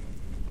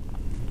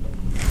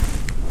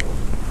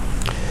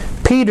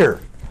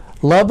 Peter,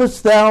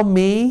 lovest thou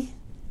me?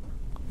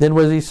 Then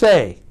what does he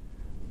say?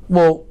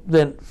 Well,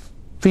 then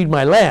feed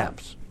my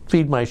lambs,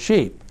 feed my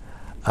sheep.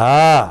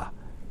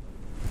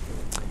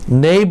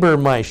 Neighbor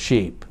my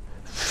sheep,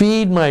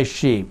 feed my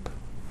sheep,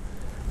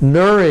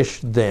 nourish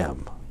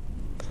them.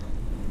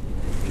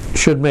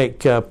 Should make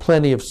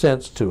plenty of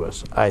sense to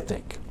us, I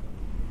think.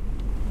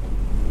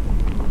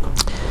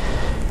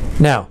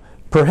 Now,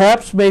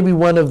 perhaps maybe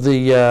one of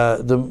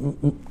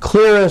the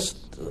clearest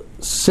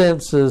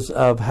senses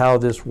of how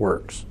this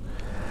works,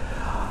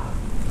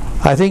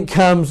 I think,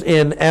 comes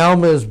in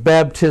Alma's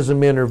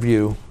baptism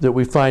interview that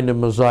we find in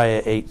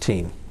Mosiah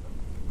 18.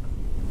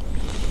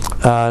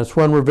 It's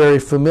one we're very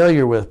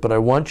familiar with, but I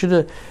want you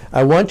to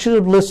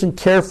listen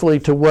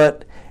carefully to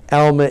what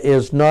Alma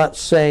is not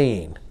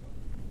saying.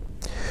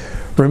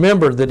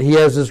 Remember that he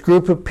has this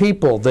group of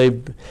people.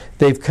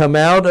 They've come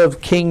out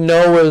of King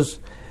Noah's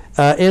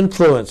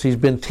influence. He's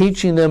been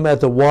teaching them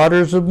at the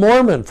Waters of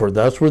Mormon, for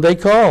thus were they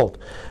called.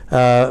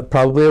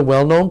 Probably a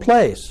well-known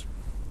place.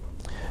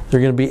 They're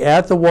going to be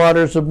at the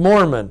Waters of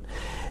Mormon.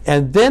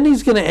 And then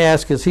he's going to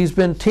ask, as he's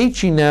been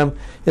teaching them,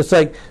 it's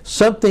like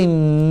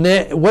something,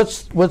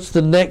 what's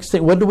the next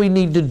thing? What do we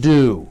need to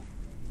do?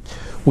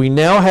 We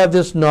now have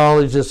this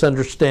knowledge, this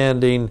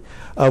understanding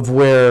of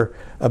where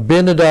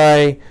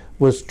Abinadi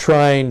was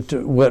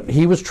what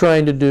he was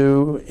trying to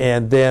do,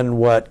 and then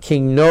what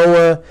King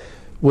Noah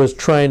was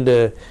trying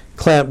to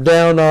clamp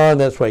down on.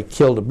 That's why he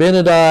killed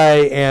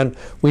Abinadi, and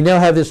we now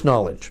have this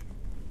knowledge.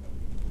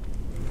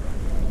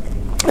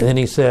 And then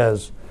he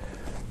says,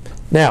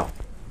 now,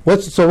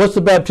 what's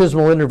the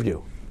baptismal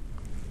interview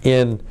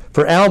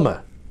for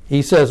Alma?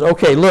 He says,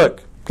 okay,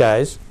 look,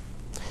 guys,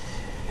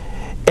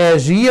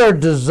 as ye are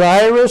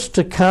desirous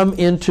to come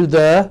into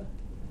the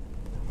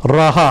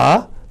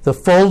raha, the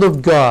fold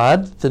of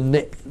God,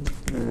 the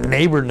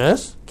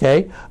neighborness,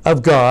 okay,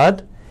 of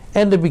God,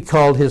 and to be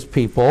called his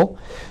people.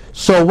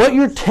 So what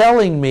you're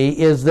telling me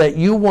is that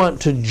you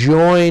want to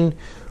join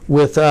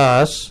with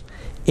us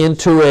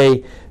into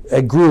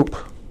a group.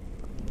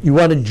 You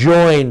want to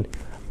join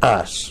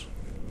us.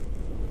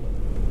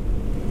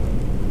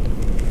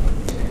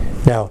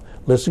 Now,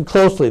 listen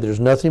closely. There's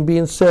nothing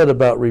being said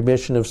about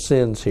remission of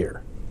sins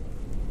here.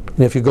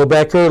 And if you go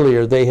back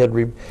earlier, they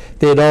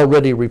had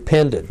already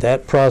repented.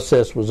 That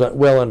process was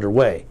well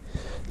underway.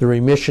 The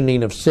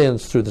remissioning of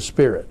sins through the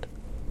Spirit.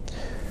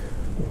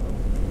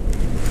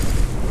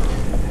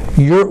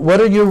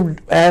 What are you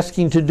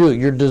asking to do?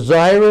 You're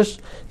desirous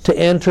to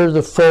enter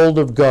the fold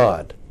of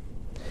God.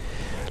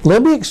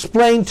 Let me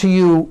explain to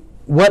you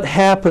what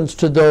happens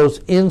to those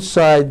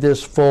inside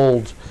this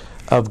fold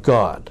of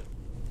God.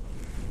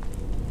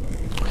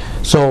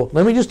 So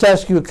let me just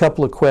ask you a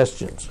couple of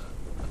questions.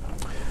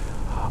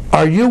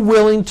 Are you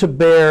willing to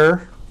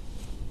bear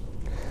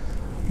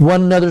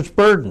one another's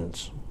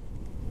burdens?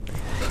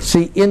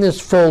 See, in this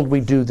fold we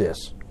do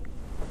this.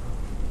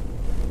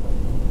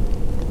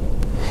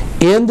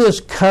 In this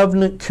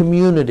covenant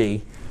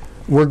community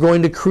we're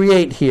going to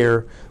create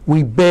here,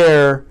 we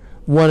bear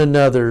one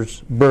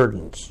another's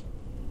burdens.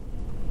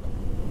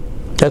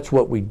 That's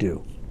what we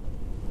do.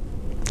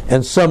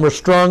 And some are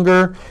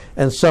stronger,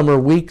 and some are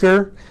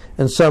weaker,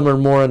 and some are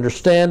more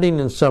understanding,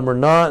 and some are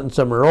not, and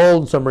some are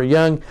old, and some are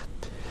young.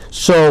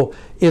 So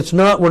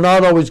we're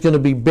not always going to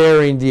be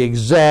bearing the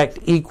exact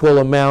equal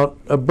amount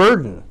of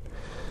burden.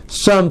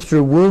 Some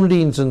through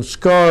woundings and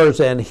scars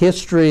and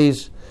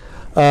histories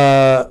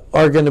are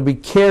going to be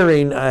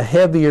carrying a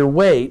heavier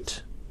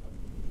weight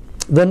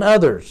than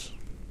others.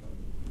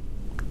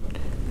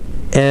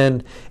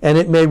 And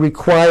it may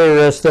require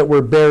us that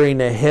we're bearing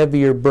a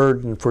heavier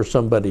burden for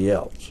somebody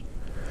else.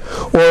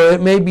 Or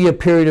it may be a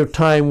period of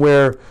time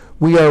where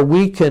we are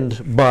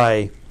weakened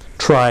by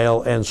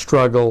trial and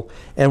struggle,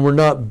 and we're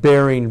not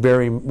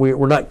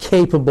we're not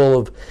capable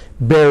of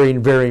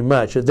bearing very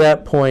much. At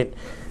that point,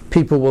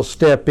 people will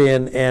step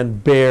in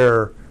and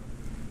bear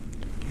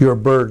your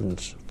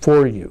burdens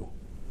for you.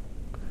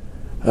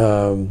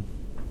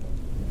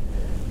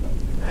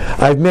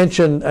 I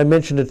mentioned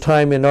a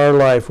time in our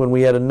life when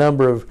we had a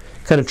number of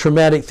kind of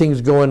traumatic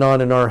things going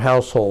on in our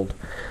household.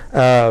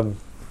 And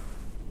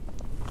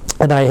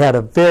I had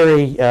a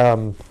very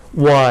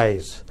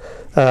wise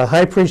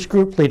high priest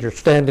group leader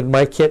stand in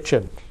my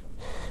kitchen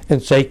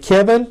and say,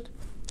 "Kevin,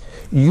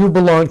 you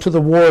belong to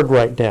the ward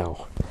right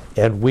now,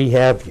 and we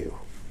have you.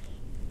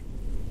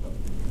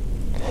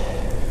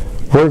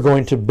 We're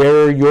going to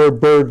bear your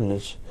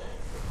burdens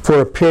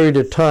for a period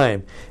of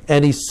time."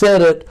 And he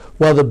said it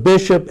while the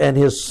bishop and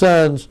his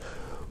sons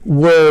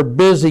were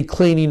busy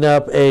cleaning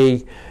up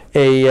a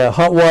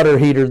hot water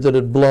heater that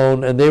had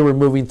blown, and they were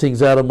moving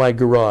things out of my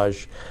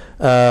garage.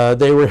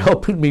 They were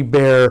helping me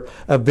bear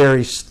a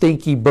very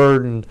stinky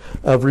burden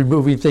of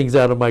removing things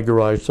out of my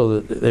garage so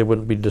that they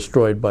wouldn't be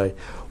destroyed by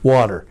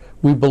water.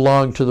 We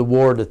belonged to the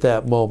ward at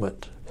that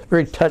moment.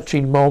 Very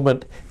touching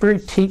moment, very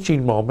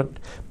teaching moment,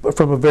 but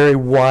from a very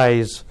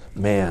wise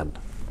man.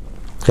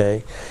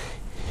 Okay?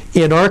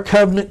 In our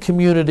covenant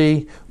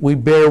community, we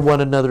bear one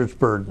another's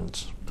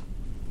burdens.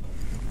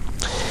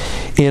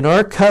 In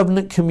our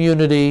covenant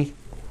community,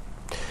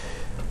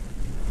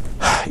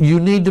 you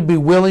need to be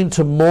willing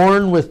to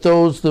mourn with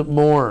those that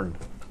mourn.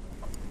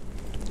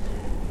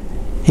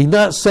 He's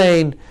not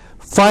saying,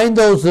 find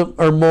those that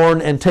are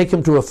mourn and take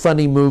them to a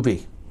funny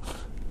movie.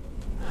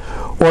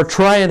 Or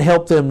try and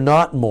help them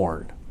not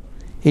mourn.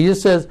 He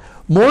just says,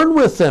 mourn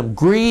with them.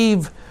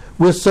 Grieve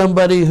with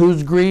somebody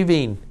who's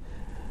grieving.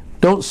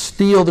 Don't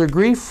steal their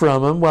grief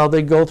from them while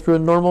they go through a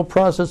normal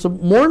process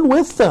of mourn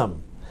with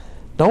them.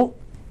 Don't,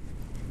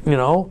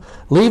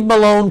 leave them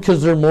alone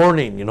because they're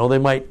mourning. They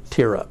might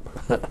tear up.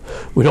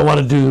 We don't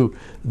want to do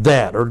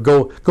that. Or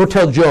go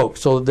tell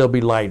jokes so that they'll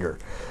be lighter.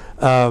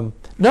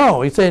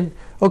 No, he's saying,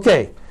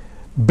 okay,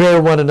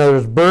 bear one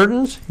another's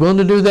burdens. Willing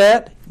to do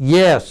that?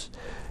 Yes.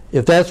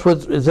 If that's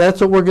what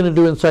we're going to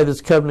do inside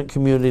this covenant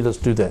community, let's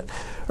do that.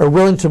 Are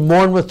willing to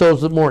mourn with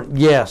those that mourn?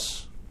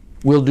 Yes,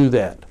 we'll do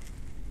that.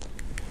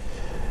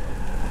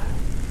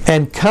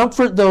 And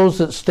comfort those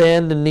that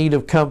stand in need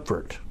of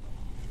comfort.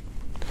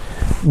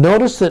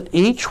 Notice that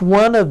each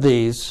one of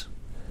these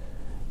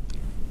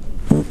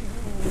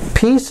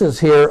pieces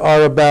here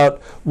are about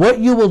what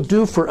you will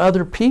do for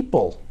other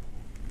people.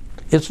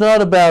 It's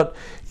not about,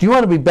 do you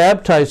want to be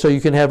baptized so you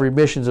can have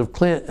remissions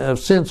of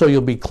sin so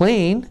you'll be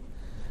clean?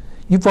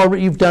 You've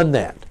done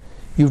that.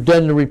 You've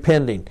done the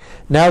repenting.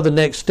 Now the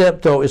next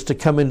step, though, is to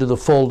come into the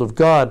fold of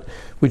God,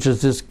 which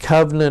is this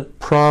covenant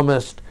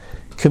promised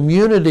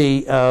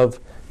community of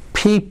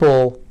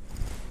people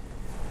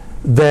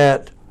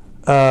that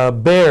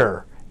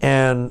bear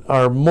and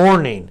are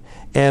mourning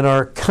and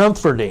are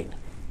comforting.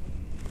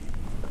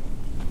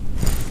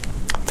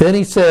 Then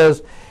he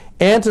says,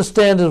 and to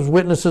stand as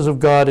witnesses of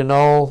God in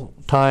all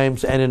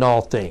times and in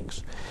all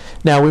things.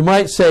 Now we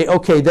might say,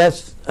 okay,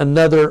 that's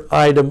another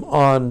item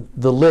on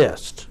the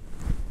list.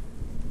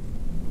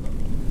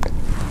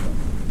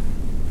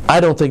 I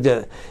don't think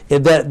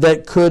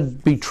that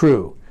could be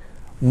true.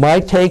 My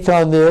take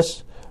on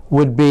this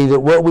would be that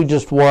what we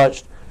just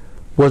watched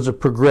was a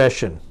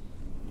progression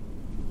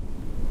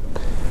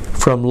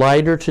from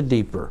lighter to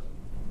deeper.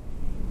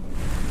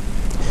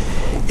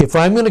 If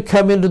I'm going to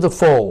come into the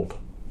fold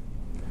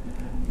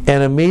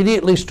and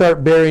immediately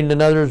start bearing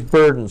another's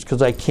burdens,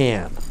 because I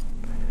can,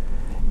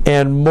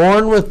 and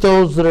mourn with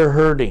those that are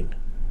hurting,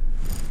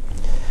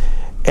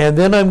 and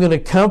then I'm going to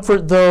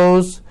comfort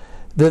those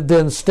that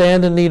then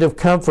stand in need of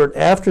comfort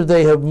after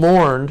they have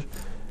mourned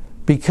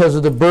because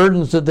of the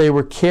burdens that they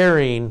were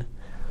carrying,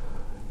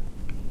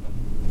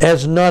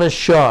 as not a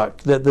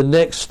shock that the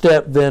next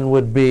step then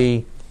would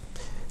be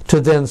to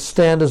then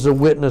stand as a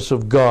witness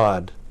of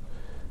God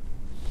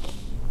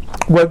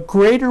What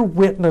greater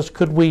witness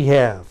could we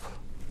have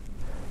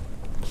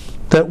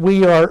that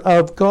we are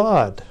of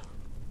God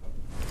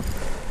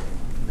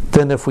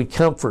than if we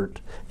comfort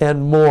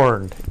and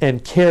mourn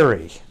and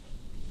carry?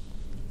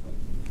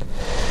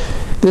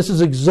 This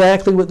is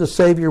exactly what the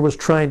Savior was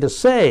trying to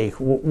say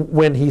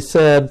when he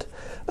said,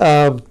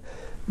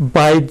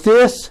 by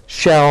this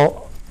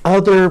shall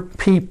other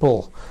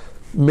people,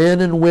 men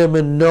and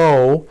women,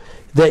 know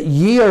that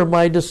ye are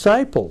my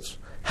disciples.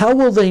 How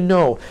will they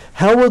know?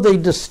 How will they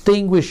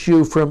distinguish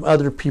you from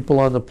other people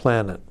on the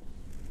planet?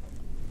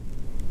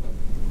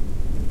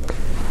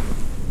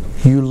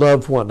 You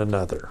love one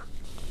another.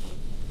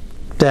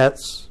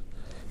 That's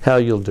how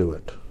you'll do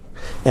it.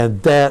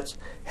 And that's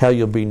how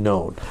you'll be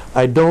known.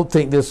 I don't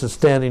think this is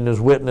standing as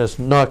witness,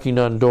 knocking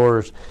on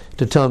doors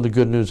to tell them the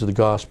good news of the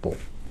gospel.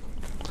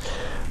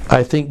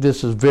 I think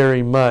this is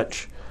very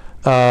much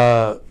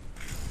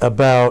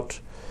about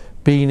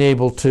being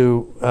able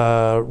to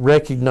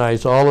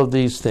recognize all of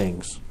these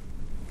things,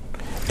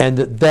 and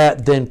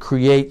that then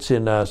creates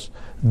in us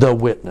the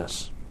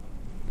witness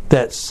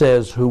that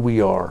says who we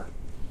are.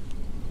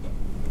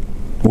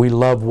 We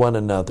love one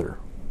another.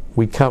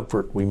 We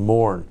comfort, we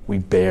mourn, we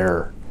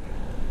bear.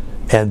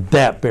 And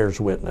that bears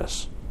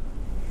witness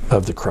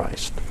of the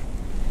Christ.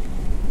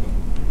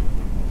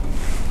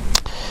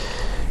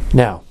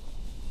 Now,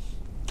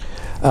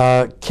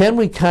 can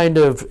we kind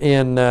of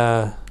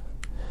then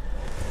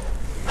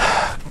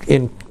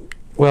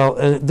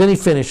he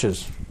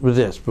finishes with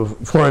this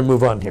before I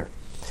move on here.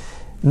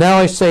 Now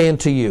I say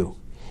unto you,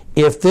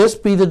 if this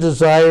be the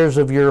desires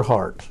of your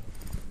heart,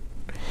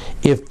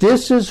 if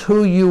this is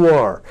who you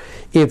are,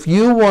 if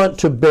you want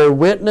to bear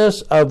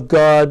witness of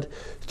God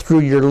through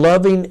your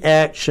loving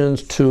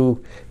actions,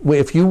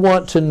 if you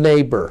want to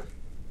neighbor,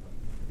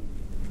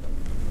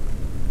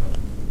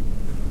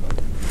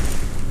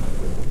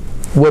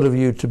 what have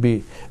you to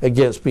be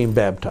against being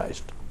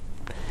baptized?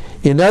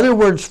 In other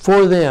words,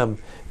 for them,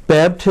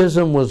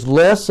 baptism was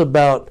less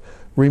about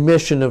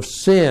remission of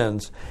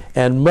sins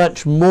and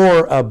much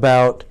more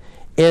about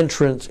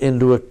entrance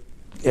into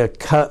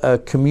a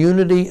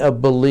community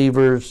of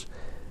believers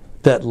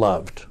that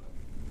loved.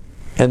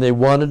 And they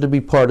wanted to be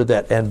part of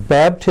that. And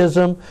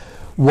baptism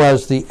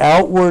was the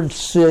outward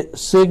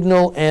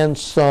signal and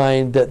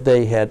sign that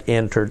they had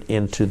entered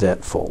into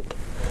that fold.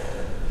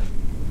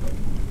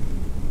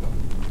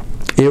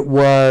 It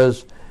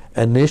was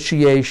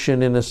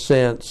initiation, in a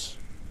sense,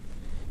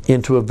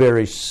 into a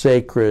very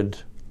sacred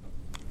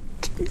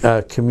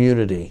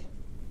community,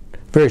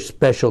 very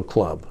special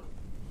club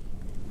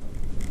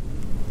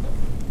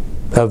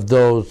of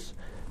those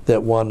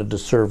that wanted to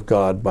serve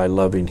God by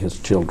loving His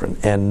children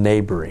and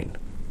neighboring.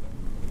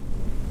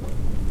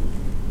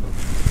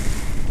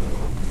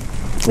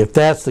 If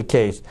that's the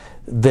case,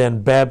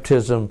 then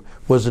baptism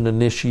was an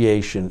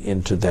initiation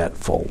into that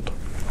fold.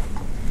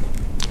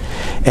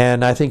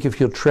 And I think if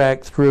you'll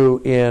track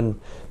through in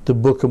the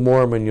Book of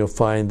Mormon, you'll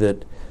find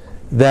that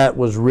that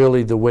was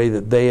really the way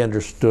that they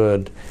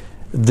understood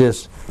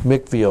this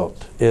mikvot,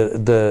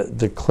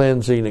 the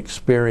cleansing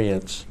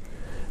experience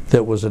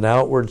that was an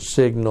outward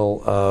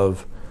signal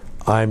of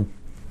I'm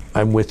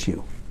with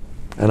you,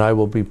 and I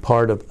will be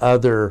part of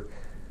other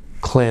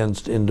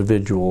cleansed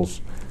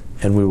individuals,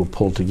 and we will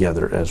pull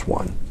together as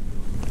one,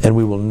 and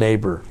we will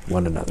neighbor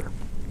one another.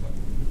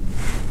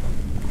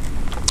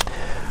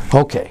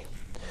 Okay,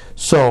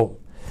 so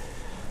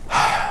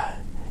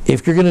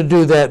if you're going to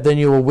do that, then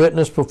you will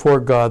witness before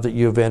God that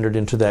you have entered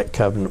into that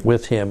covenant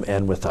with Him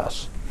and with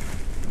us.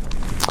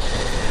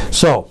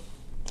 So,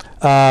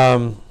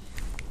 and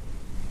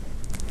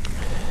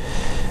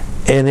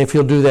if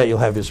you'll do that, you'll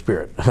have His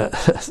Spirit.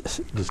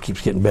 It just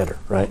keeps getting better,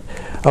 right?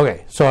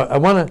 Okay, so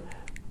I'm going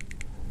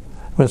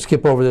to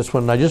skip over this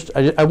one.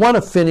 I want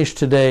to finish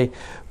today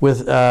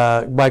with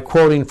by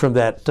quoting from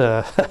that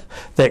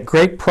that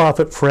great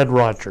prophet Fred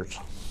Rogers.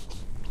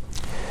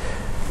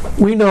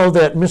 We know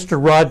that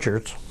Mr.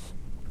 Rogers,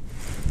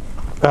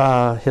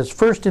 his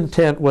first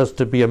intent was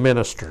to be a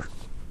minister.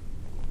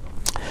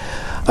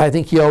 I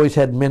think he always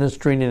had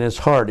ministering in his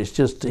heart. It's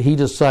just he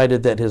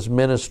decided that his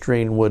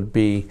ministering would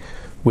be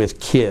with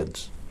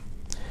kids,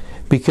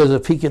 because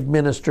if he could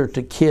minister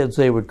to kids,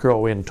 they would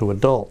grow into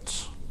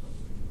adults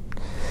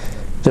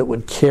that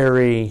would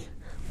carry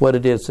what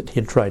it is that he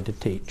had tried to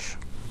teach.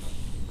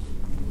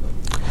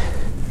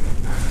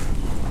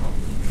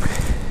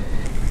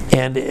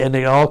 And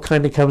it all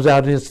kind of comes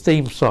out in his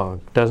theme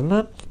song, doesn't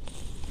it?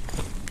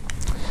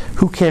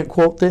 Who can't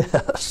quote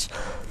this?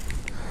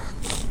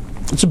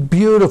 It's a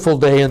beautiful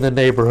day in the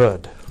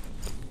neighborhood.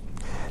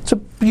 It's a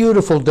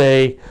beautiful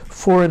day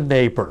for a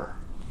neighbor.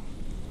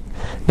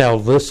 Now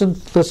listen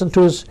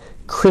to his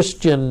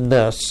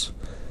Christianness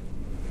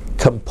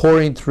come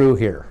pouring through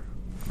here.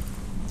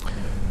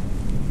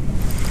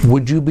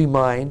 Would you be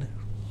mine?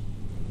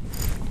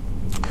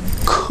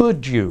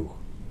 Could you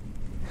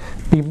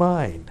be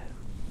mine?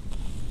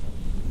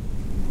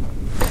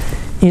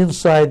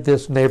 Inside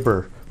this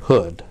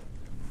neighborhood,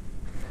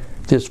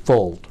 this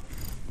fold,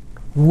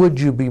 would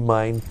you be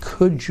mine?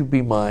 Could you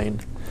be mine?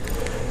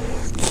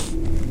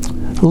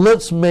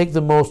 Let's make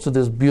the most of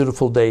this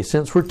beautiful day.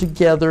 Since we're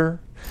together,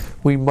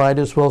 we might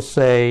as well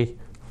say,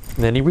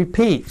 and then he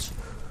repeats,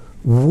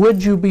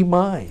 would you be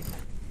mine?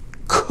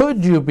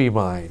 Could you be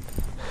mine?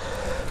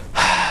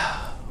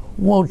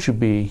 Won't you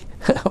be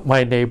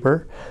my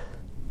neighbor?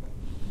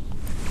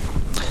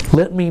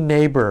 Let me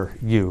neighbor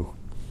you.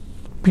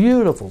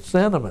 Beautiful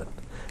sentiment.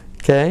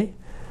 Okay?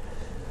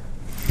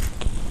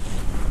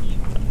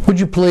 Would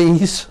you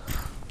please?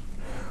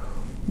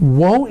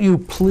 Won't you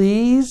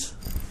please?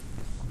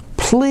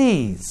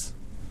 Please.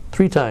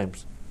 3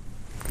 times.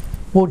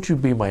 Won't you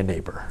be my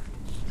neighbor?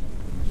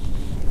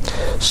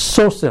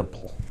 So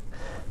simple.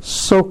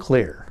 So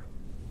clear.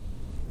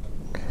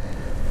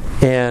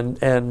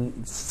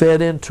 And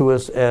fed into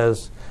us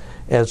as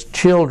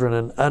children,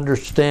 an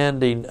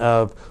understanding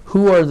of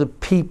who are the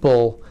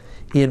people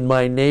in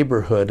my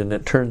neighborhood. And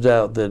it turns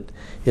out that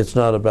it's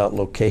not about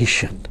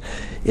location.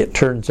 It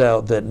turns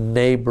out that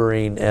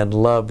neighboring and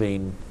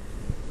loving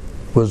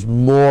was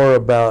more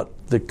about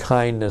the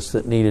kindness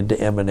that needed to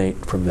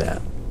emanate from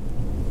that.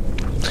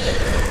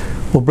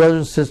 Well, brothers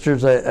and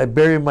sisters, I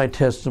bear in my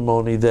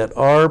testimony that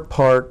our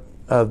part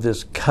of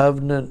this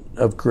covenant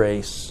of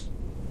grace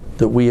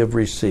that we have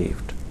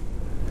received,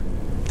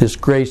 this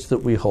grace that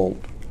we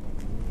hold,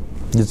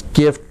 this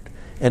gift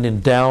and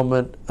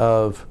endowment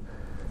of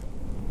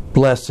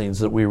blessings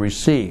that we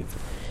receive,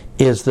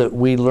 is that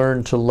we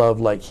learn to love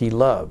like he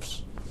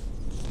loves,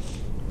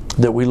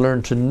 that we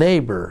learn to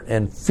neighbor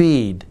and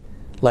feed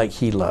like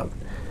he loved,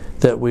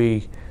 that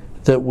we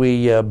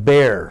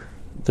bear,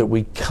 that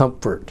we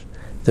comfort,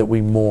 that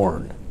we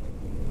mourn,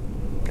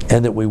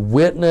 and that we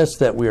witness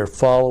that we are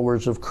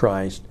followers of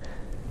Christ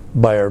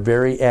by our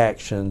very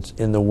actions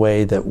in the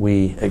way that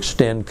we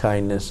extend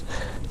kindness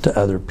to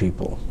other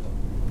people.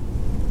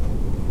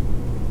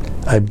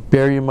 I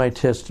bear you my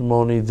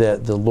testimony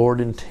that the Lord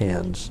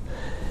intends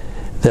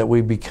that we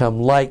become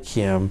like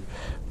him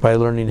by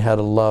learning how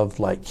to love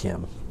like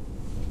him.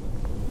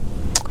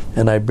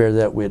 And I bear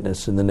that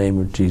witness in the name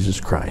of Jesus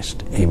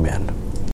Christ. Amen.